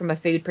look at it from a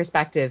food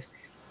perspective,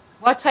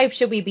 what type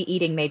should we be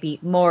eating maybe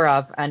more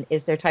of? And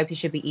is there type you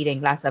should be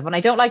eating less of? And I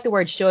don't like the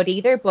word should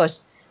either, but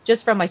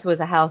just from, I suppose,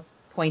 a health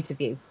point of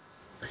view.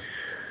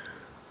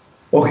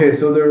 Okay,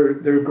 so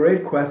they're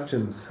great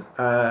questions,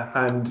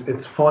 and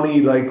it's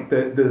funny. Like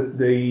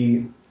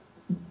the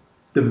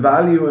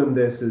value in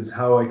this is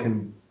how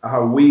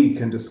we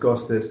can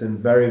discuss this in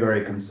very,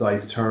 very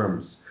concise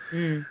terms.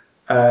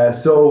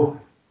 So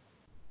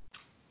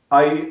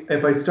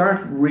if I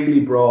start really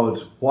broad,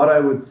 what I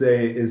would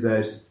say is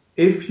that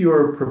if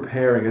you're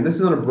preparing, and this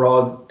is not a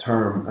broad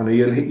term,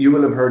 and you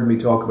will have heard me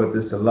talk about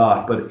this a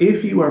lot, but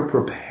if you are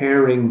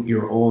preparing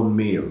your own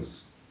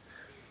meals,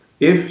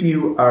 if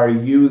you are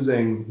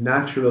using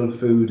natural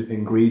food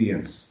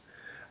ingredients,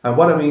 and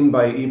what I mean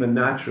by even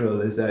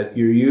natural is that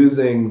you're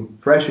using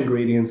fresh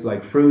ingredients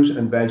like fruit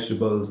and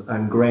vegetables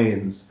and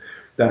grains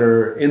that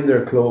are in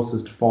their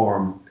closest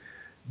form,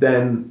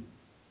 then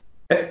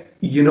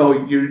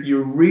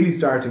you're really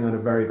starting on a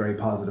very, very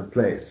positive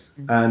place.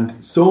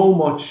 And so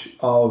much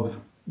of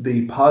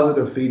the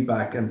positive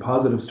feedback and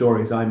positive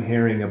stories I'm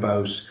hearing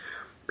about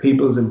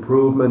people's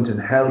improvement in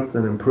health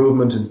and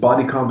improvement in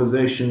body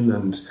composition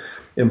and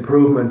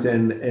improvement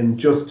in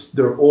just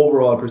their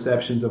overall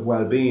perceptions of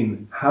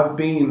well-being have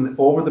been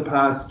over the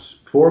past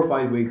 4 or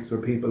 5 weeks, where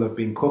people have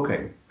been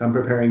cooking and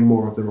preparing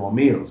more of their own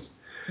meals.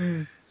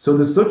 So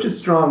there's such a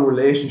strong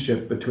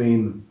relationship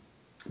between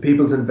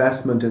people's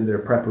investment in their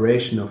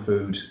preparation of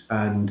food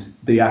and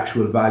the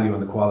actual value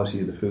and the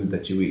quality of the food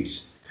that you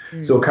eat.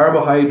 So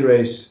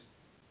carbohydrate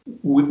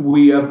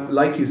we have,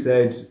 like you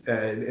said,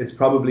 it's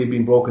probably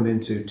been broken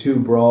into two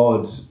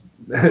broad,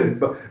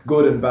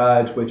 good and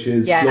bad, which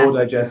is Yeah. slow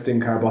digesting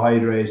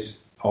carbohydrate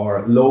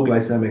or low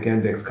glycemic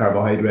index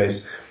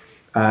carbohydrate,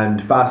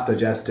 and fast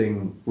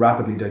digesting,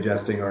 rapidly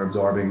digesting or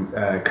absorbing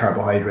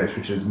carbohydrate,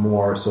 which is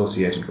more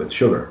associated with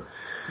sugar.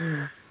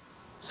 Mm.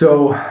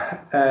 So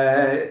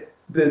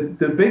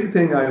the big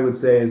thing I would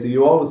say is that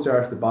you always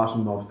start at the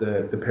bottom of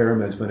the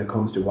pyramid when it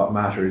comes to what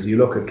matters. You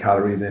look at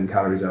calories in,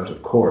 calories out,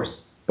 of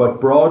course.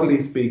 But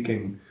broadly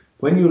speaking,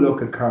 when you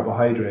look at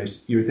carbohydrate,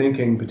 you're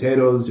thinking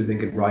potatoes, you're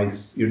thinking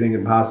rice, you're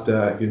thinking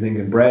pasta, you're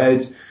thinking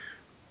bread.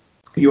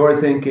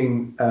 You're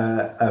thinking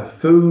a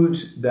food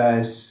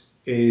that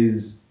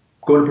is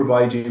going to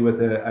provide you with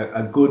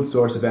a good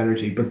source of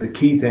energy, but the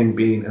key thing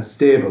being a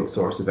stable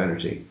source of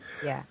energy.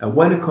 Yeah. And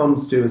when it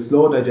comes to a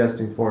slow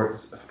digesting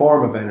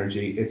form of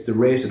energy, it's the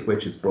rate at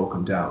which it's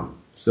broken down.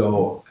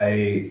 So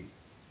a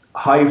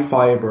high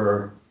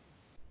fiber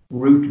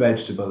root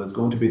vegetable is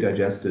going to be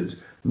digested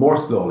more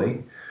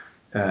slowly,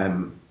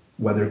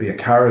 whether it be a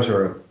carrot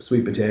or a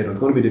sweet potato, it's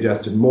going to be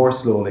digested more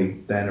slowly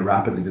than a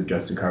rapidly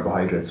digesting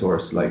carbohydrate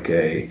source like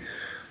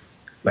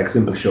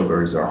simple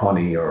sugars or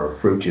honey or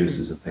fruit Mm.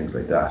 juices and things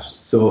like that.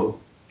 So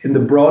in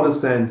the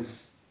broadest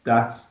sense,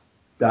 that's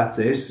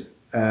it.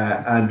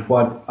 And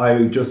what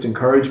I just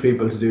encourage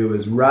people to do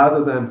is,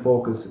 rather than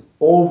focus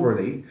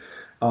overly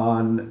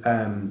on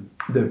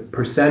the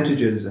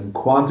percentages and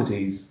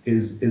quantities,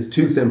 is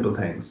two simple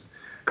things.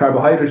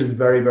 Carbohydrate is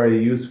very,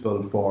 very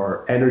useful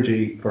for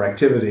energy, for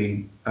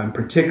activity, and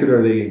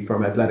particularly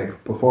from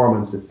athletic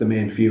performance. It's the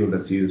main fuel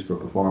that's used for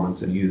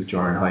performance and used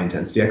during high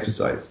intensity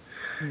exercise.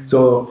 Mm.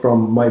 So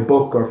from my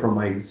book, or from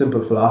my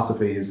simple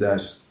philosophy, is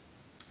that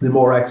the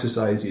more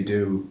exercise you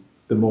do,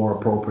 the more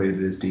appropriate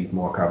it is to eat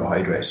more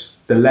carbohydrate.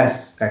 The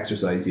less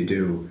exercise you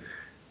do,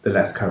 the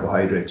less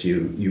carbohydrate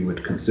you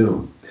would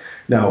consume.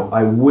 Now,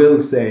 I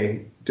will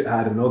say, to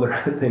add another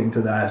thing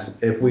to that,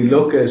 if we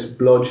look at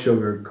blood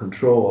sugar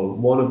control,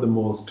 one of the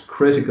most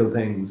critical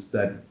things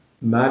that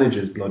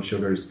manages blood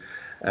sugars,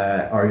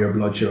 or your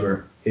blood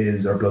sugar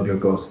is, or blood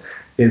glucose,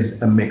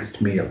 is a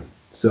mixed meal.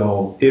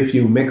 So if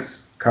you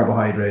mix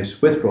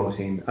carbohydrate with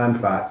protein and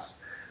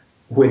fats,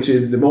 which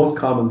is the most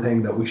common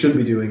thing that we should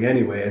be doing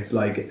anyway. It's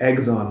like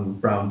eggs on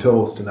brown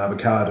toast and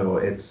avocado.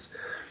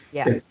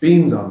 Yeah. It's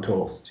beans on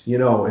toast.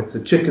 It's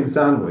a chicken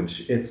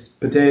sandwich. It's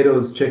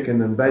potatoes,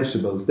 chicken, and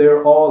vegetables.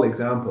 They're all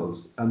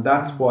examples, and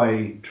that's Mm.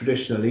 why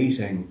traditional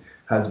eating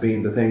has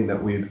been the thing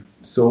that we've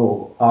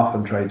so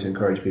often tried to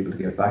encourage people to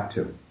get back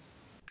to.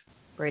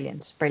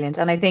 Brilliant. Brilliant.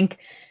 And I think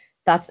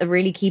that's a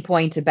really key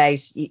point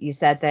about you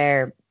said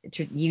there.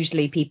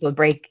 Usually people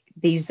break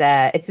these,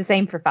 it's the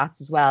same for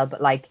fats as well,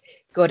 but like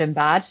good and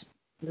bad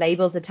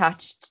labels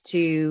attached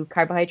to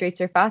carbohydrates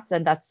or fats.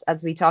 And that's,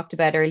 as we talked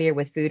about earlier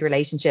with food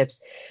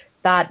relationships,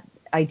 that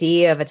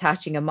idea of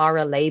attaching a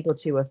moral label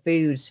to a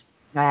food,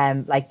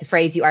 like the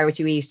phrase "you are what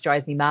you eat"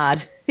 drives me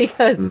mad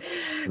because when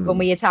Mm-hmm.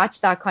 we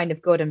attach that kind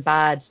of good and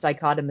bad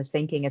dichotomous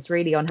thinking, it's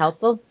really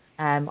unhelpful.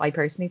 I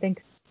personally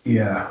think.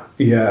 Yeah,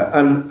 yeah,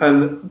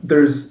 and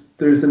there's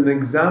an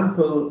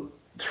example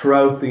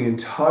throughout the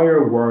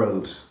entire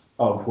world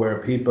of where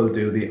people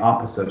do the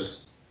opposite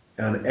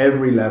on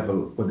every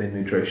level within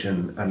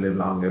nutrition and live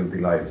long, healthy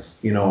lives.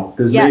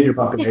 There's Yeah. major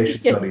population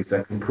Yeah. studies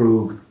that can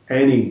prove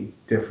any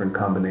different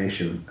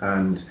combination,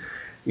 and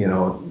you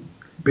know,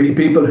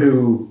 people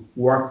who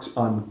worked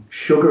on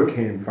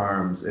sugarcane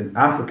farms in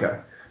Africa,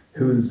 Mm.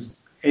 whose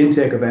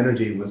intake of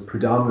energy was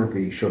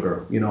predominantly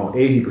sugar,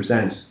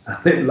 80%, and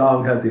live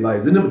long, healthy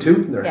lives. They didn't have a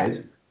tooth in their Yeah.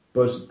 head,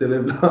 but they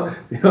live long,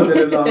 they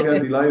live long,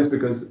 healthy lives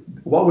because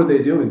what were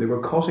they doing? They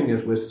were cutting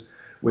it with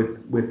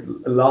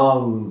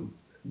long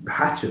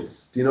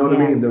hatchets. Do you know what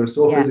I Yeah. mean? They were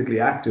so Yeah. physically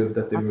active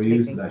that they were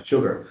using Absolutely. that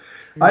sugar.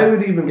 I Mm.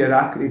 would even get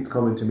athletes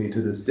coming to me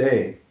to this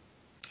day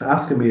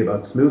asking me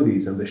about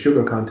smoothies and the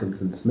sugar contents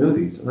in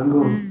smoothies, and I'm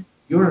going, Mm.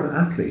 "You're an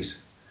athlete.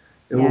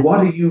 Yeah. What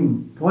are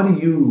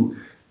you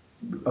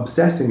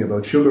obsessing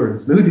about sugar and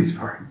smoothies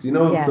for?" Do you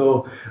know? Yeah.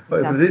 So, but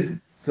it Exactly. is.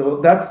 So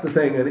that's the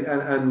thing,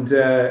 and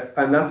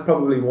that's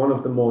probably one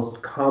of the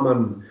most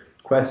common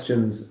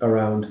questions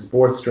around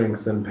sports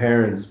drinks, and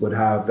parents would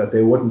have that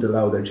they wouldn't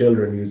allow their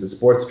children use a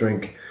sports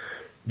drink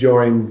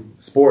during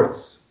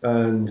sports,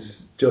 and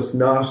just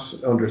not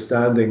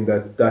understanding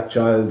that that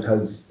child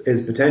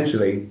is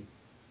potentially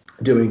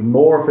doing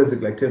more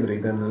physical activity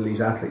than an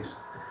elite athlete,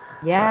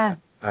 Yeah.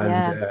 and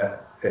Yeah.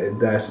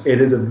 that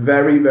it is a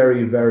very,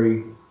 very,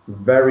 very,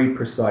 very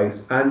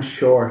precise and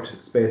short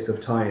space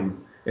of time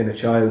in a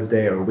child's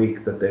day or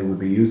week that they would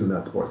be using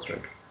that sports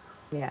drink.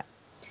 Yeah.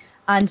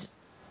 And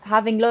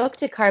having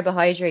looked at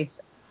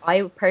carbohydrates,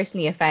 I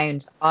personally have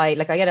found I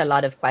get a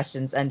lot of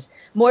questions and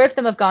more of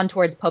them have gone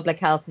towards public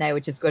health now,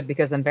 which is good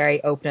because I'm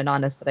very open and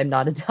honest that I'm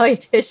not a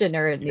dietitian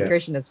or a Yeah,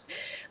 nutritionist.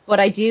 But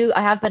I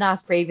have been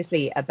asked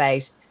previously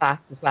about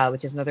fats as well,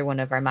 which is another one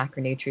of our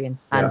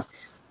macronutrients. yeah. And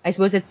I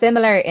suppose it's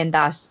similar in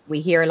that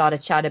we hear a lot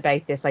of chat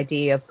about this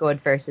idea of good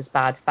versus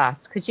bad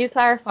fats. Could you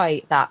clarify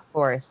that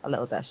for us a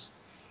little bit?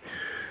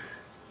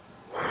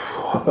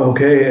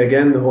 Okay,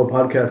 again, the whole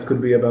podcast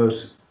could be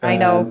I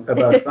know.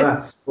 about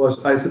fats,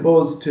 but I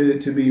suppose to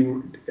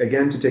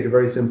take a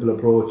very simple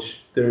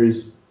approach,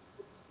 there's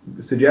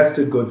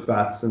suggested good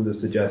fats and the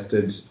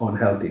suggested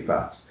unhealthy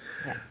fats.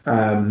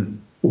 Yeah.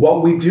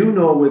 What we do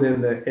know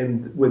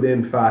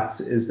within fats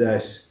is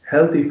that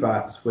healthy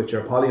fats, which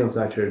are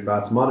polyunsaturated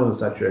fats,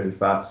 monounsaturated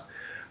fats,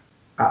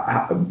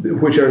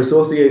 which are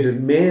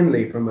associated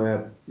mainly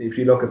if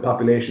you look at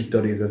population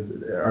studies,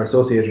 are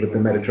associated with the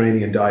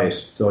Mediterranean diet.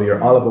 So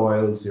your olive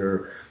oils,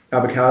 your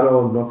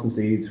avocado, nuts and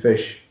seeds,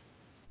 fish,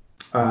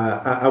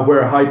 where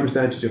a high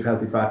percentage of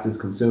healthy fats is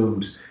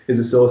consumed, is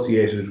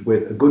associated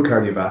with a good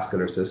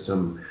cardiovascular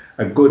system,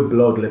 a good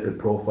blood lipid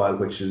profile,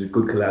 which is a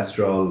good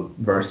cholesterol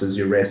versus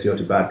your ratio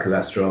to bad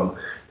cholesterol,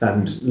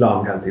 and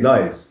long, healthy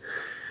lives.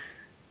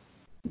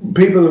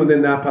 People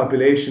within that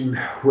population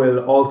will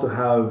also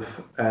have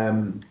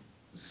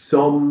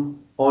some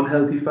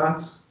unhealthy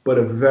fats, but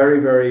a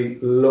very, very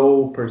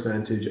low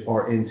percentage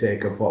or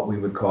intake of what we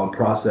would call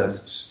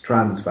processed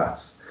trans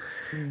fats.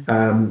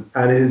 And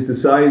it is the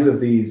size of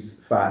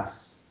these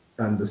fats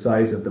and the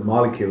size of the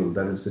molecule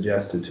that is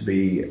suggested to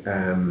be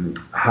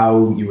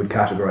how you would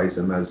categorize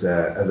them as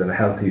a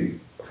healthy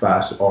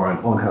fat or an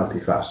unhealthy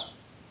fat.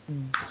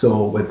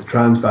 So with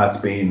trans fats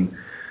being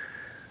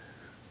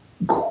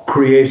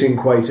creating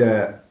quite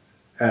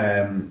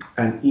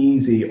an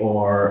easy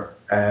or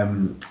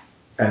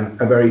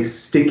a very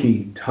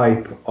sticky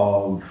type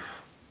of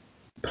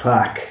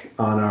plaque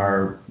on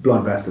our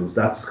blood vessels.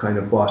 That's kind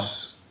of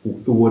what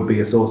would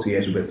be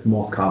associated with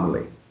most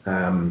commonly.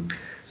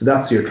 So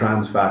that's your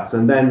trans fats.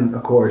 And then,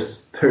 of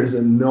course, there's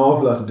an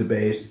awful lot of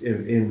debate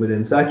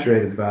within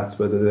saturated fats,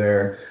 whether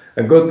they're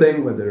a good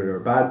thing, whether they're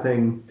a bad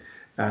thing.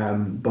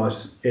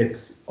 But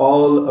it's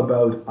all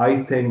about,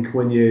 I think,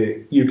 when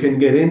you can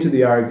get into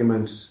the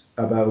argument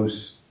about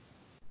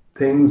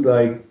things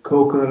like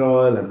coconut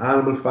oil and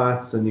animal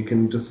fats, and you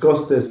can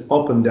discuss this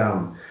up and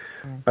down.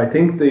 I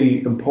think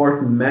the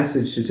important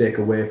message to take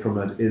away from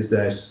it is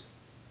that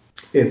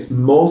it's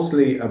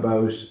mostly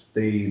about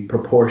the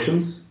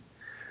proportions.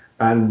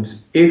 And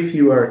if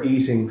you are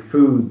eating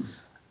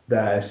foods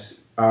that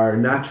are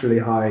naturally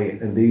high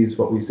in these,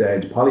 what we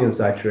said,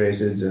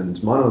 polyunsaturated and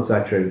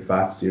monounsaturated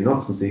fats, your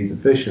nuts and seeds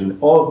and fish, and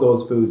all of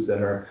those foods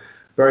that are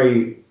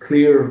very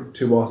clear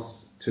to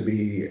us to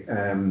be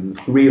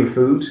real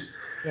food,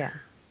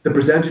 the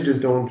percentages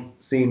don't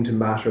seem to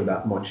matter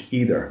that much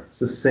either. It's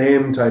the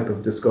same type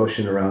of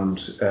discussion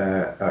around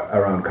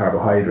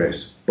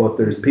carbohydrate. But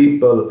there's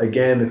people,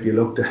 again, if you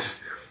looked at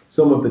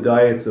some of the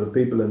diets of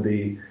people in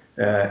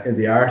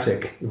the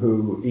Arctic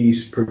who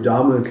eat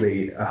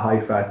predominantly a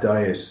high-fat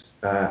diet,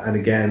 and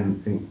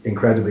again,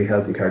 incredibly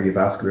healthy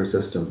cardiovascular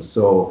systems.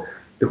 So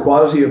the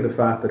quality of the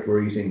fat that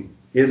we're eating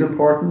is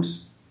important,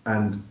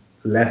 and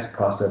less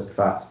processed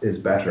fats is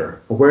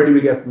better. Where do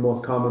we get the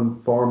most common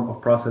form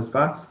of processed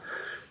fats?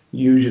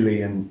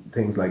 Usually in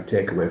things like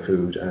takeaway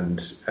food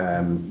and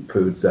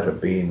foods that have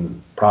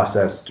been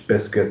processed,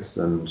 biscuits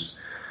and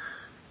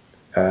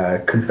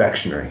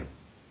confectionery,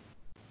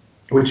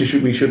 which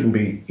we shouldn't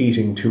be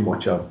eating too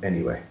much of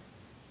anyway.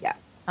 Yeah,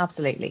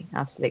 absolutely.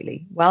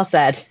 Well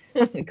said.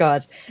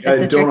 God, I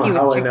it's a don't know tricky,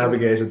 how I tricky one.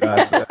 navigated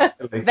that.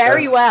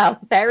 Very well.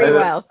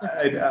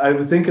 I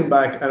was thinking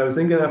back, and I was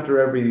thinking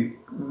after every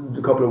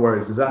couple of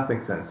words, does that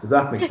make sense? Does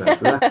that make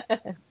sense?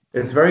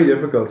 It's very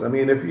difficult. I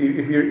mean, if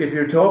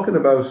you're talking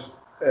about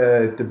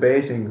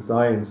debating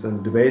science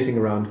and debating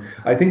around,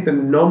 I think the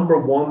number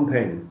one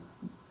thing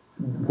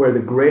where the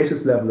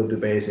greatest level of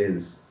debate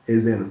is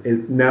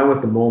now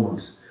at the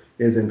moment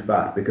is in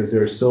fat, because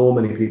there are so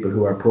many people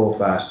who are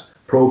pro-fat,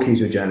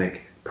 pro-ketogenic,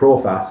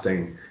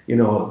 pro-fasting. You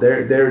know,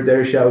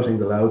 they're shouting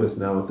the loudest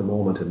now at the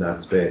moment in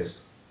that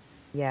space.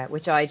 Yeah,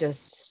 which I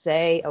just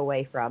stay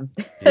away from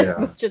as Yeah.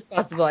 much as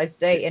possible. I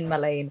stay in my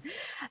lane.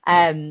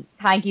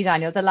 Thank you,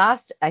 Daniel. The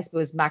last, I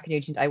suppose,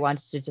 macronutrient I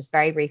wanted to just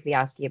very briefly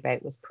ask you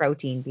about was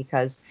protein,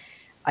 because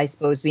I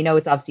suppose we know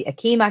it's obviously a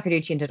key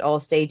macronutrient at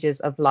all stages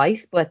of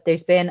life, but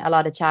there's been a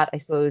lot of chat, I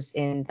suppose,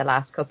 in the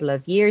last couple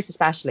of years,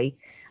 especially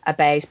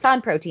about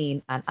plant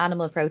protein and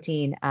animal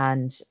protein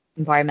and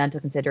environmental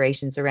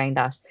considerations around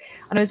that.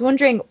 And I was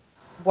wondering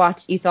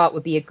what you thought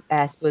would be,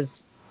 I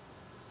suppose,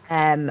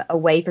 a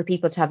way for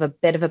people to have a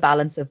bit of a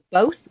balance of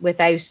both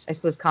without, I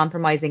suppose,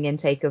 compromising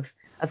intake of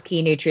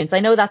key nutrients. I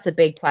know that's a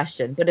big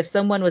question, but if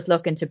someone was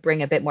looking to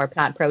bring a bit more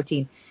plant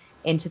protein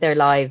into their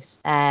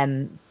lives,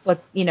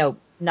 but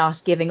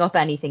not giving up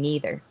anything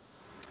either,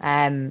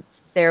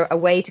 is there a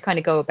way to kind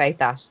of go about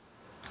that?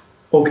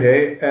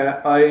 Okay,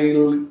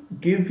 I'll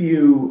give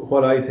you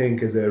what I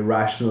think is a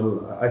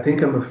rational. I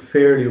think I'm a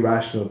fairly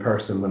rational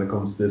person when it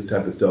comes to this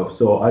type of stuff.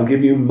 So I'll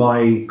give you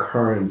my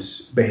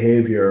current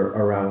behavior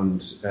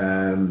around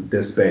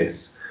this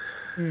space.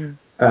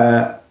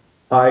 I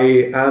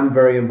am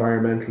very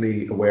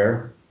environmentally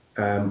aware.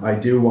 I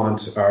do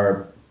want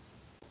our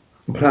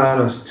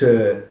planet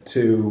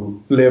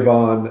to live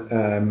on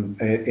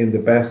in the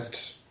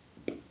best.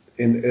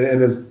 And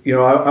as you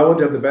know, I want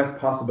to have the best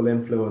possible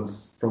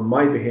influence from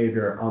my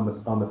behavior on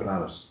the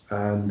planet.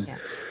 And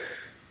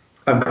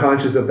I'm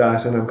conscious of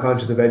that, and I'm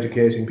conscious of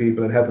educating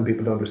people and helping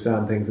people to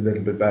understand things a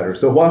little bit better.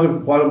 So what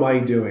am I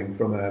doing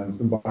from an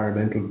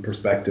environmental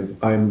perspective?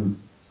 I'm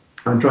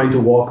trying to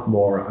walk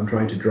more. I'm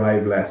trying to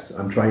drive less.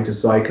 I'm trying to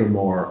cycle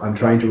more. I'm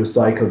trying to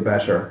recycle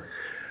better.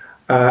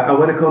 And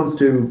when it comes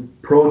to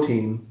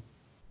protein,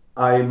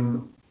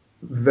 I'm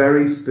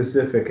very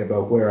specific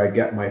about where I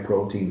get my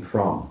protein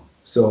from.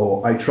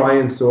 So I try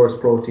and source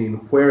protein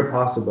where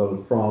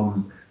possible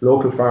from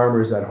local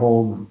farmers at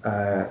home,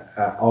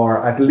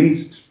 or at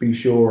least be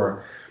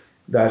sure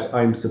that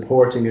I'm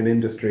supporting an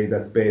industry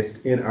that's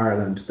based in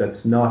Ireland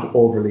that's not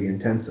overly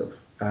intensive.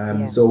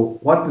 Yeah. So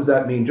what does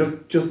that mean?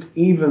 Just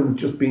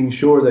being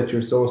sure that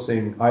you're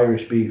sourcing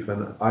Irish beef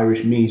and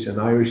Irish meat and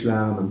Irish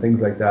lamb and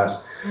things like that.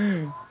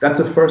 That's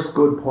a first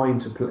good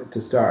point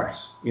to start.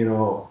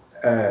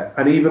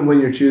 And even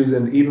when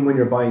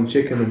you're buying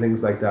chicken and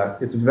things like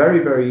that, it's very,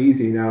 very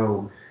easy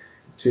now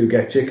to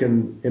get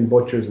chicken in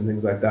butchers and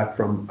things like that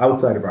from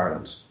outside of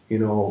Ireland,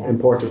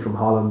 imported from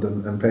Holland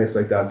and places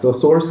like that. So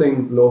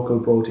sourcing local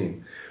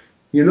protein.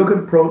 You look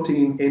at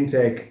protein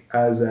intake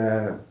as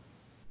a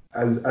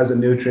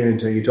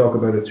nutrient, and you talk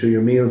about it through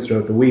your meals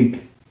throughout the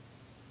week.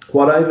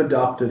 What I've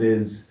adopted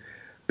is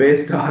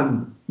based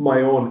on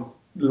my own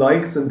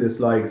likes and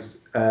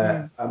dislikes.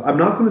 I'm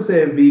not going to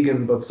say a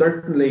vegan, but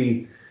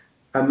certainly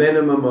a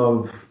minimum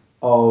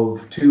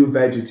of 2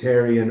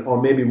 vegetarian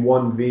or maybe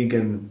 1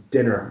 vegan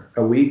dinner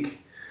a week.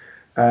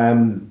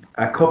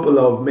 A couple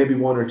of maybe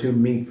 1 or 2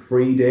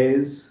 meat-free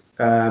days.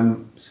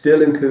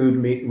 Still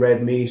include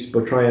red meat,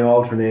 but try and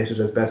alternate it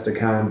as best I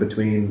can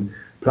between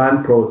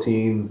plant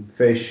protein,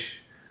 fish,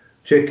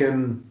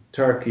 chicken,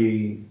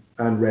 turkey,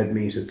 and red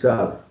meat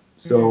itself.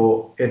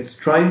 So it's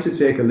trying to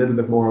take a little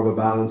bit more of a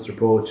balanced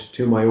approach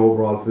to my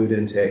overall food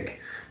intake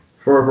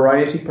for a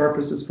variety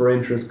purposes, for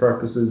interest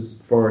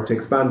purposes, to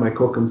expand my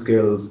cooking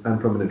skills, and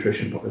from a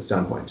nutrition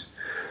standpoint.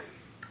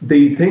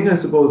 The thing I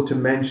suppose to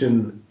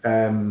mention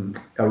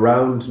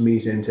around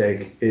meat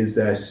intake is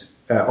that,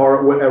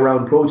 or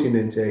around protein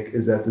intake,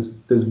 is that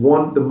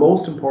the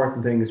most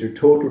important thing is your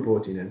total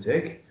protein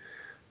intake.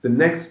 The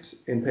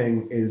next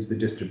thing is the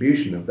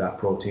distribution of that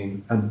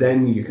protein, and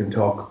then you can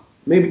talk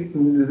maybe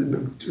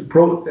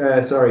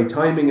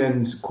timing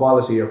and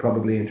quality are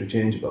probably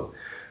interchangeable,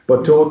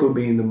 but total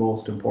being the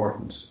most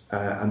important,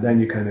 and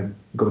then you kind of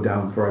go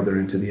down further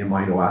into the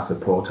amino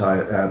acid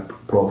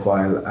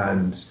profile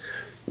and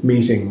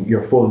meeting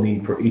your full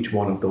need for each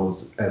one of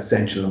those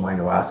essential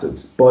amino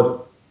acids.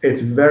 But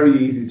it's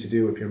very easy to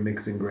do if you're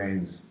mixing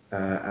grains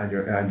and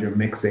you're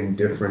mixing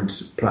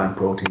different plant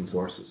protein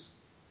sources.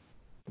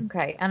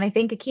 Okay, and I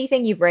think a key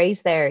thing you've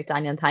raised there,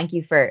 Daniel, and thank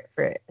you for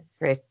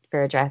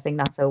addressing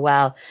that so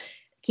well.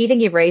 Key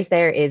thing you've raised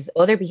there is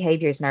other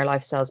behaviors in our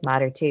lifestyles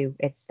matter too.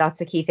 That's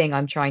the key thing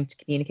I'm trying to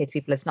communicate to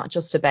people. It's not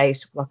just about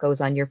what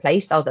goes on your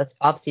plate, though that's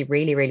obviously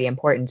really, really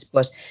important.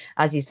 But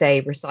as you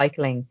say,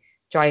 recycling,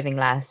 driving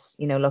less,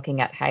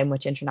 looking at how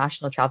much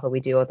international travel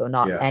we do, although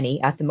not Yeah,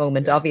 any at the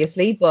moment, yeah,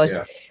 obviously, but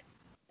yeah,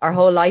 our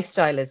whole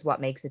lifestyle is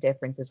what makes a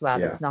difference as well.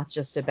 yeah. It's not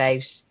just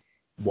about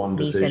One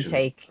meat decision.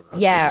 intake,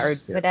 yeah, or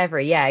Yeah. whatever.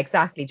 Yeah,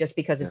 exactly. Just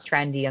because Yeah. it's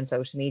trendy on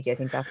social media, I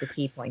think that's a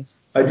key point.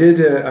 I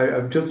did.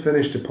 I've just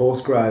finished a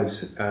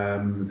postgrad,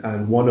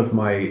 and one of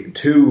my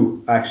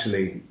 2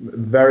 actually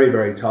very,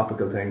 very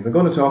topical things. I'm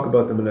going to talk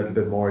about them a little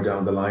bit more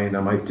down the line.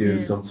 I might do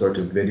some sort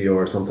of video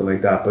or something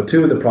like that. But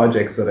 2 of the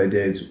projects that I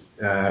did,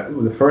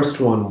 the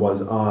first one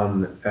was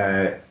on,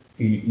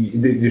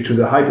 which was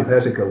a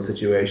hypothetical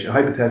situation, a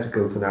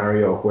hypothetical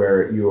scenario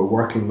where you were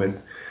working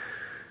with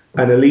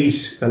an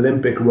elite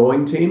Olympic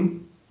rowing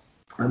team,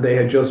 and they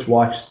had just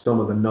watched some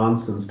of the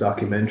nonsense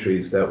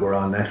documentaries that were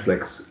on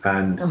Netflix,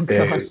 and Oh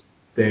they God.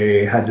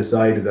 they had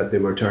decided that they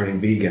were turning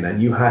vegan, and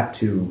you had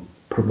to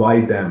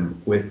provide them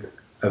with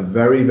a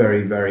very,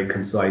 very, very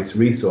concise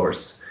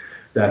resource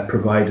that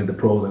provided the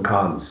pros and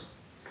cons.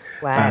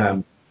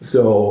 Wow.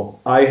 So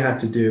I had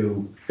to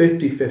do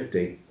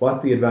 50-50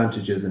 what the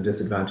advantages and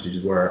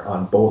disadvantages were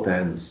on both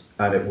ends,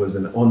 and it was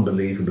an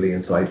unbelievably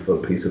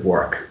insightful piece of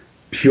work,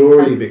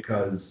 purely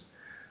because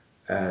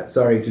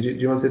sorry, do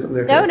you want to say something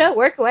there, No, Karen? no,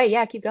 work away.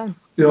 Yeah, keep going.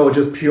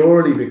 Just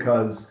purely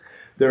because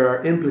there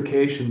are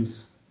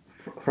implications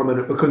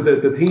because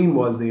the theme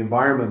was the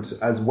environment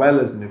as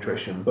well as the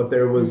nutrition, but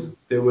there was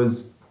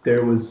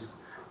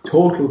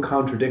total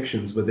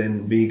contradictions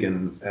within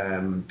vegan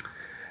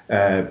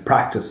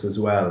practice as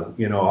well.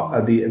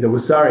 There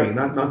was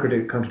not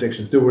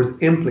contradictions. There was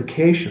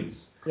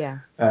implications Yeah.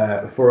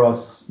 for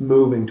us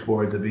moving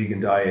towards a vegan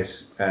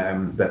diet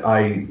that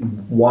I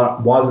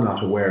was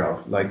not aware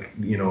of, like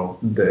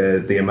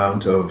the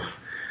amount of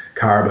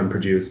carbon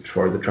produced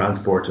for the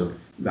transport of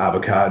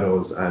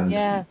avocados, and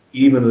Yeah.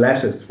 even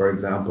lettuce, for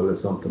example, is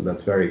something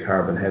that's very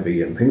carbon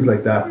heavy, and things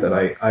like that that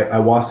I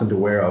wasn't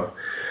aware of.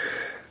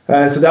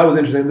 So that was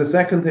interesting. The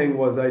second thing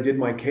was I did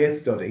my case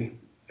study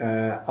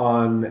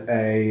on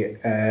an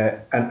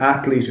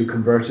athlete who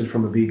converted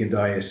from a vegan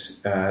diet,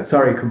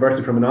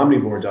 converted from an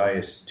omnivore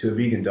diet to a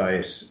vegan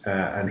diet,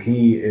 and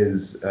he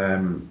is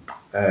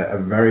a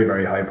very,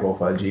 very high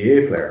profile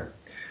GA player.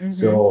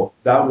 So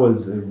that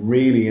was a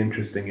really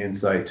interesting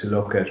insight to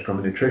look at from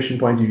a nutrition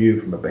point of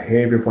view, from a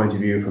behavior point of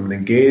view, from an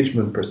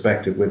engagement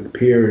perspective with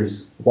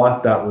peers,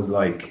 what that was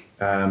like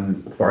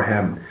for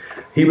him.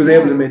 He was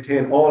able to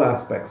maintain all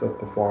aspects of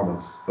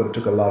performance, but it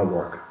took a lot of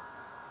work.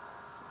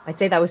 I'd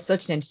say that was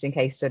such an interesting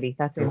case study.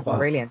 That It sounds was.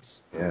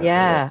 brilliant. Yeah, it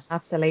Yeah, was.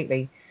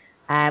 absolutely.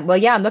 Well,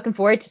 yeah, I'm looking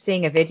forward to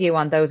seeing a video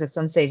on those at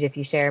some stage if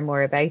you share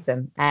more about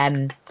them.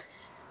 I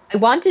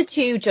wanted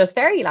to just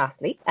very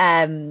lastly,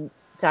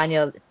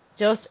 Daniel,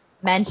 just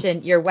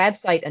mention your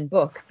website and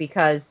book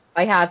because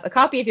I have a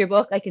copy of your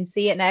book. I can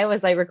see it now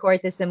as I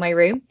record this in my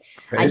room.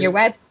 And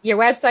Great. your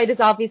website is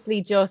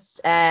obviously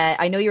just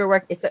I know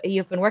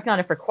you've been working on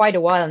it for quite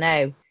a while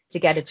now to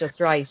get it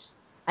just right.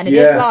 And it is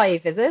Yeah,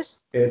 live, is it?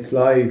 it's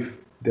live.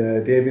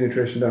 The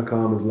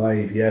daveynutrition.com is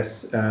live,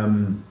 yes.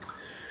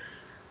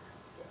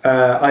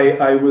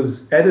 I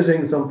was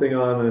editing something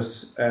on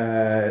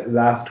it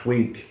last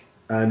week,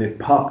 and it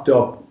popped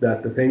up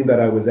that the thing that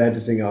I was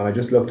editing on, I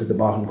just looked at the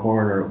bottom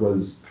corner,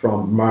 was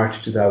from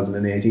March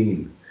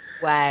 2018.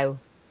 Wow.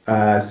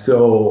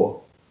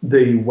 So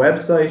the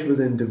website was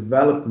in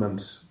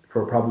development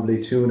for probably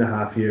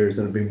 2.5 years,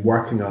 and I've been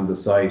working on the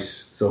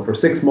site. So for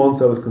 6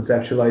 months, I was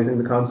conceptualizing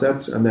the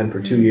concept, and then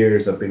for 2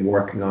 years, I've been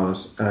working on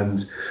it.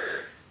 And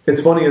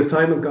it's funny, as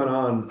time has gone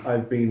on,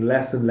 I've been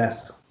less and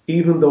less,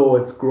 even though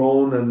it's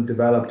grown and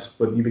developed,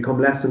 but you become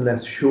less and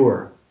less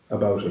sure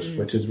about it,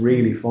 which is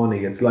really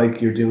funny. It's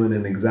like you're doing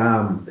an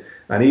exam,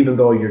 and even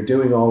though you're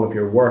doing all of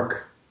your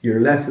work, you're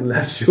less and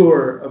less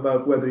sure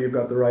about whether you've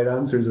got the right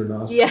answers or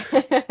not. Yeah.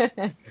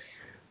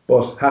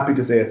 But happy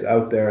to say it's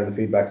out there, and the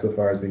feedback so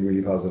far has been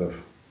really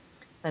positive.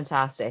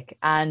 Fantastic.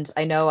 And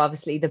I know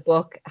obviously the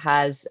book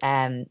has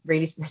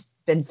really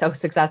been so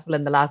successful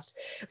in the last,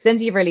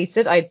 since you've released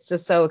it. It's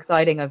just so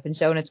exciting. I've been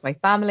showing it to my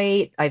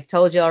family. I've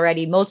told you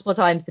already multiple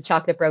times the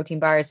chocolate protein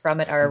bars from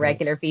it are a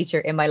regular feature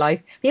in my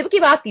life. People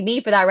keep asking me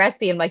for that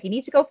recipe. I'm like, you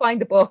need to go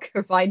find the book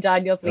or find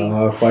Daniel, please.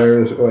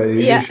 Fire it away. You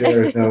Yeah.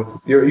 share it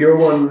now. You're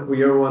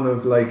one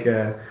of like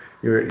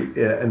you're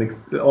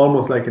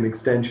almost like an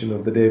extension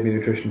of the Davey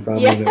Nutrition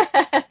family Yeah.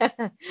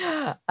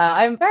 now.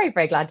 I'm very,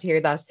 very glad to hear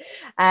that.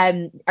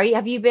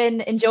 Have you been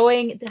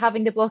enjoying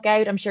having the book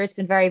out? I'm sure it's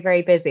been very,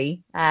 very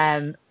busy.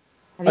 Have you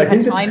I had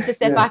think time to that,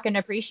 sit yeah. back and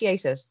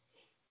appreciate it?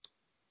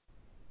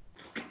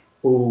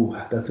 Oh,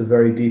 that's a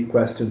very deep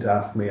question to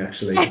ask me,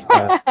 actually.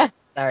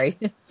 Sorry.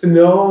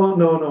 No,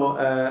 no, no.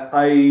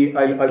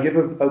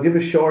 I'll give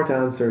a short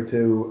answer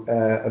to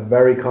a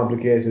very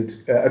complicated,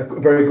 a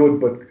very good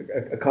but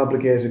a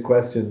complicated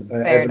question. I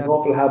Fair have an enough.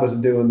 awful habit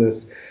of doing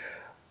this.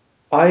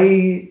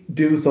 I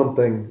do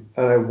something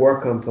and I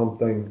work on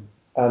something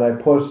and I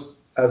put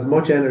as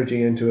much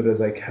energy into it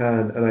as I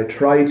can and I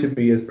try to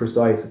be as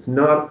precise. It's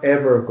not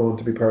ever going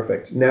to be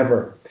perfect,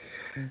 never.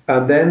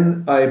 And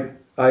then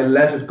I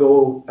let it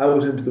go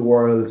out into the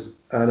world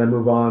and I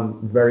move on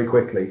very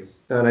quickly.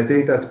 And I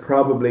think that's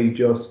probably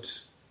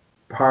just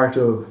part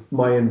of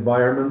my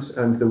environment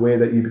and the way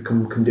that you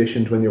become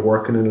conditioned when you're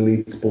working in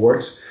elite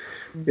sport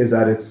is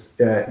that it's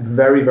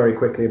very, very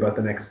quickly about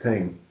the next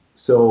thing.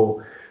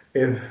 So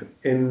if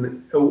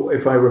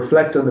I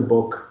reflect on the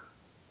book,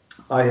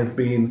 I have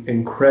been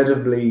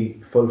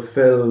incredibly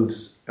fulfilled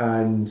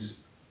and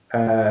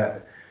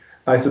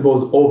I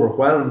suppose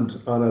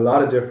overwhelmed on a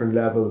lot of different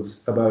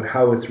levels about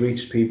how it's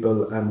reached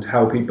people and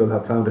how people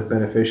have found it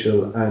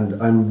beneficial. And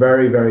I'm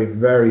very, very,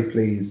 very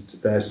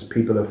pleased that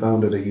people have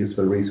found it a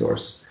useful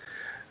resource.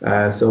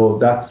 So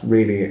that's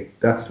really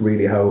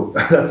how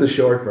that's a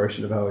short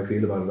version of how I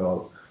feel about it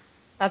all.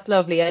 That's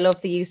lovely. I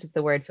love the use of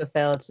the word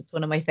fulfilled. It's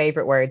one of my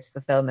favorite words,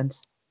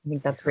 fulfillment. I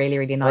think that's really,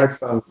 really Hard nice.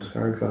 found,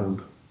 hard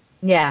found.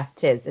 Yeah,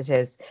 it is. It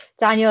is.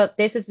 Daniel,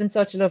 this has been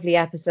such a lovely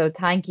episode.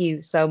 Thank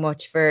you so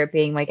much for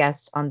being my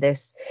guest on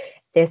this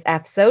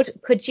episode.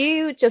 Could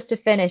you, just to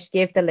finish,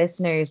 give the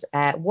listeners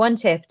one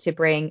tip to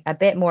bring a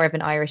bit more of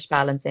an Irish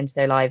balance into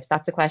their lives?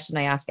 That's a question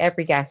I ask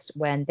every guest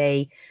when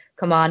they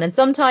come on, and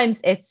sometimes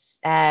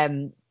it's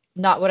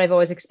not what I've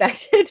always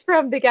expected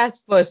from the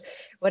guest, but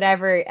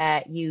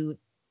whatever you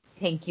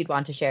think you'd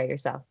want to share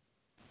yourself.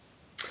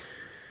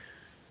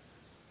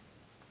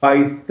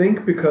 I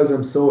think because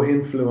I'm so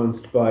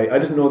influenced by, I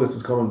didn't know this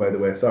was coming, by the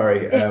way,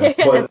 sorry. But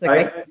It's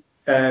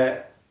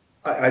okay.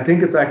 I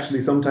think it's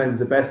actually sometimes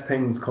the best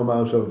things come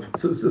out of,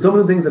 so some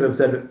of the things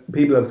that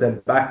people have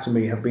said back to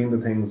me have been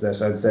the things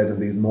that I've said in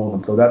these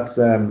moments. So that's,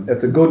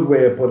 it's a good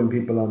way of putting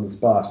people on the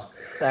spot.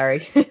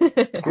 Sorry.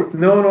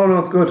 No, no, no,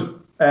 it's good.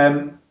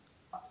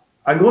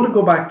 I'm going to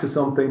go back to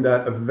something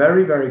that a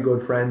very, very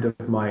good friend of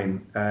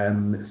mine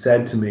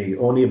said to me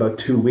only about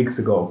 2 weeks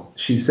ago.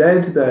 She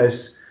said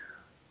that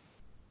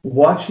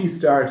what she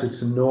started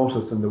to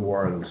notice in the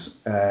world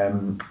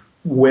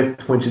with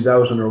when she's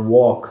out on her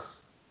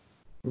walks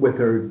with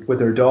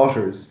her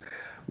daughters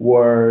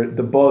were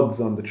the buds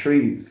on the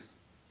trees,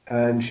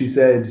 and she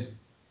said,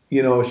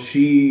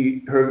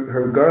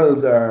 her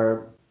girls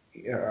are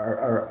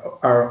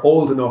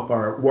old enough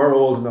or were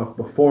old enough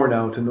before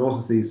now to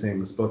notice these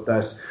things, but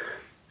that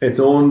it's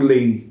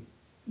only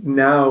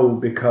now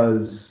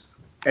because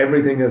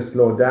everything has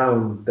slowed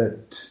down,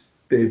 that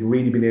they've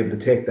really been able to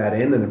take that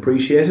in and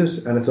appreciate it.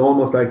 And it's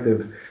almost like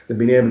they've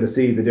been able to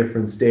see the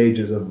different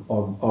stages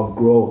of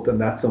growth, and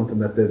that's something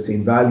that they've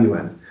seen value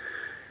in.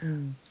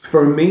 Mm.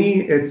 For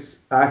me,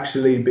 it's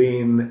actually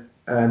been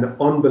an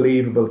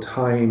unbelievable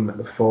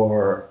time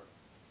for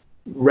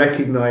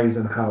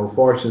recognizing how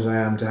fortunate I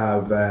am to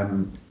have,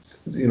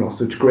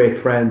 such great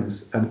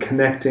friends and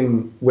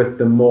connecting with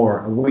them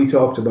more. And we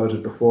talked about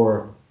it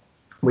before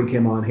we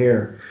came on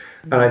here.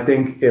 And I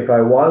think if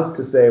I was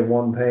to say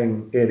one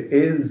thing, it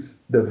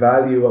is the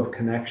value of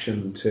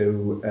connection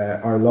to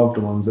our loved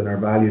ones and our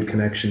valued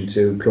connection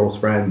to close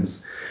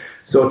friends.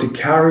 So to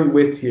carry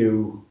with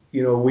you,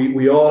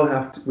 we all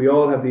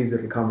have these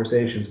little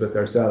conversations with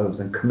ourselves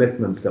and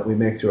commitments that we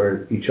make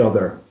to each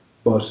other.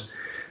 But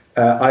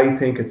I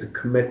think it's a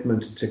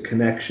commitment to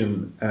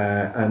connection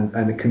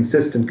and a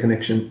consistent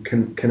connection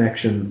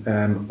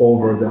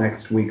over the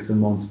next weeks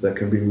and months that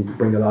can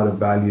bring a lot of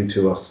value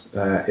to us.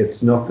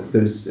 It's not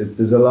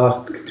there's a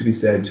lot to be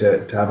said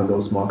to having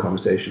those small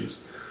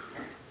conversations.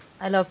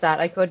 I love that.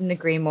 I couldn't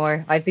agree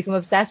more. I've become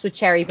obsessed with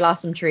cherry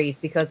blossom trees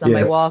because on my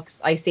Yes.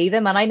 walks I see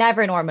them, and I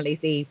never normally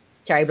see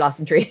cherry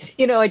blossom trees.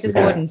 I just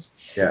Yeah. wouldn't.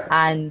 Yeah.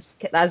 And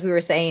as we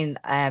were saying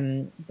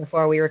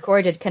before we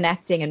recorded,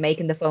 connecting and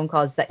making the phone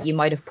calls that you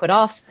might have put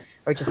off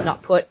or just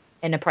not put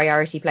in a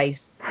priority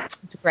place.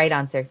 It's a great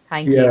answer.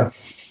 Thank you. Yeah.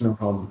 No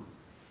problem.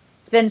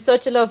 It's been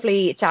such a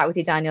lovely chat with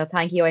you, Daniel.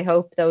 Thank you. I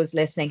hope those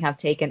listening have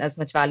taken as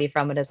much value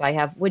from it as I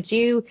have. Would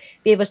you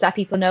be able to let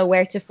people know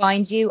where to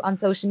find you on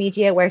social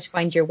media, where to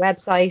find your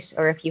website,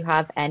 or if you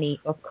have any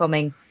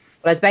upcoming,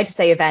 well, I was about to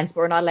say events,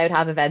 but we're not allowed to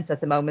have events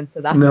at the moment, so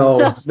that's No,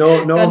 not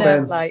no gonna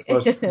offense, apply.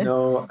 but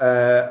no,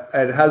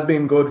 it has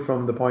been good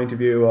from the point of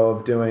view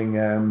of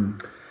doing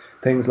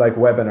things like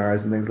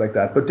webinars and things like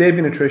that. But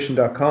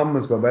daveynutrition.com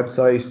is my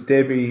website.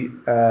 Davey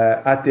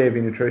at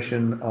Davey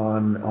Nutrition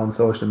on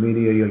social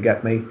media, you'll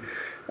get me.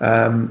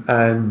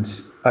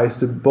 And I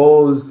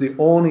suppose the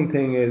only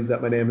thing is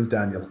that my name is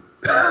Daniel.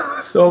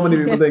 So many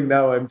people think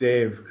now I'm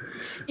Dave.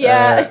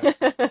 Yeah.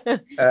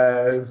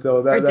 So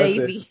Or that's it.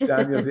 Davey.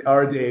 Daniel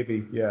or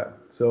Davey, yeah.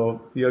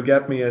 So you'll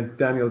get me at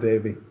Daniel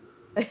Davey.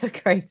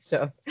 Great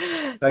stuff.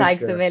 Thanks,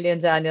 Thanks a Karen. million,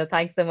 Daniel.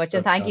 Thanks so much.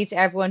 And thank you to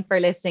everyone for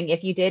listening.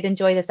 If you did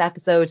enjoy this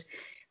episode,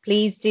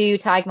 please do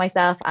tag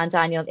myself and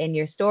Daniel in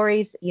your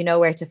stories. You know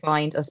where to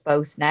find us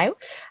both now.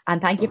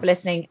 And thank you for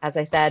listening, as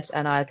I said,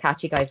 and I'll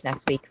catch you guys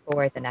next week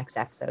for the next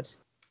episode.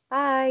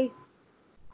 Bye.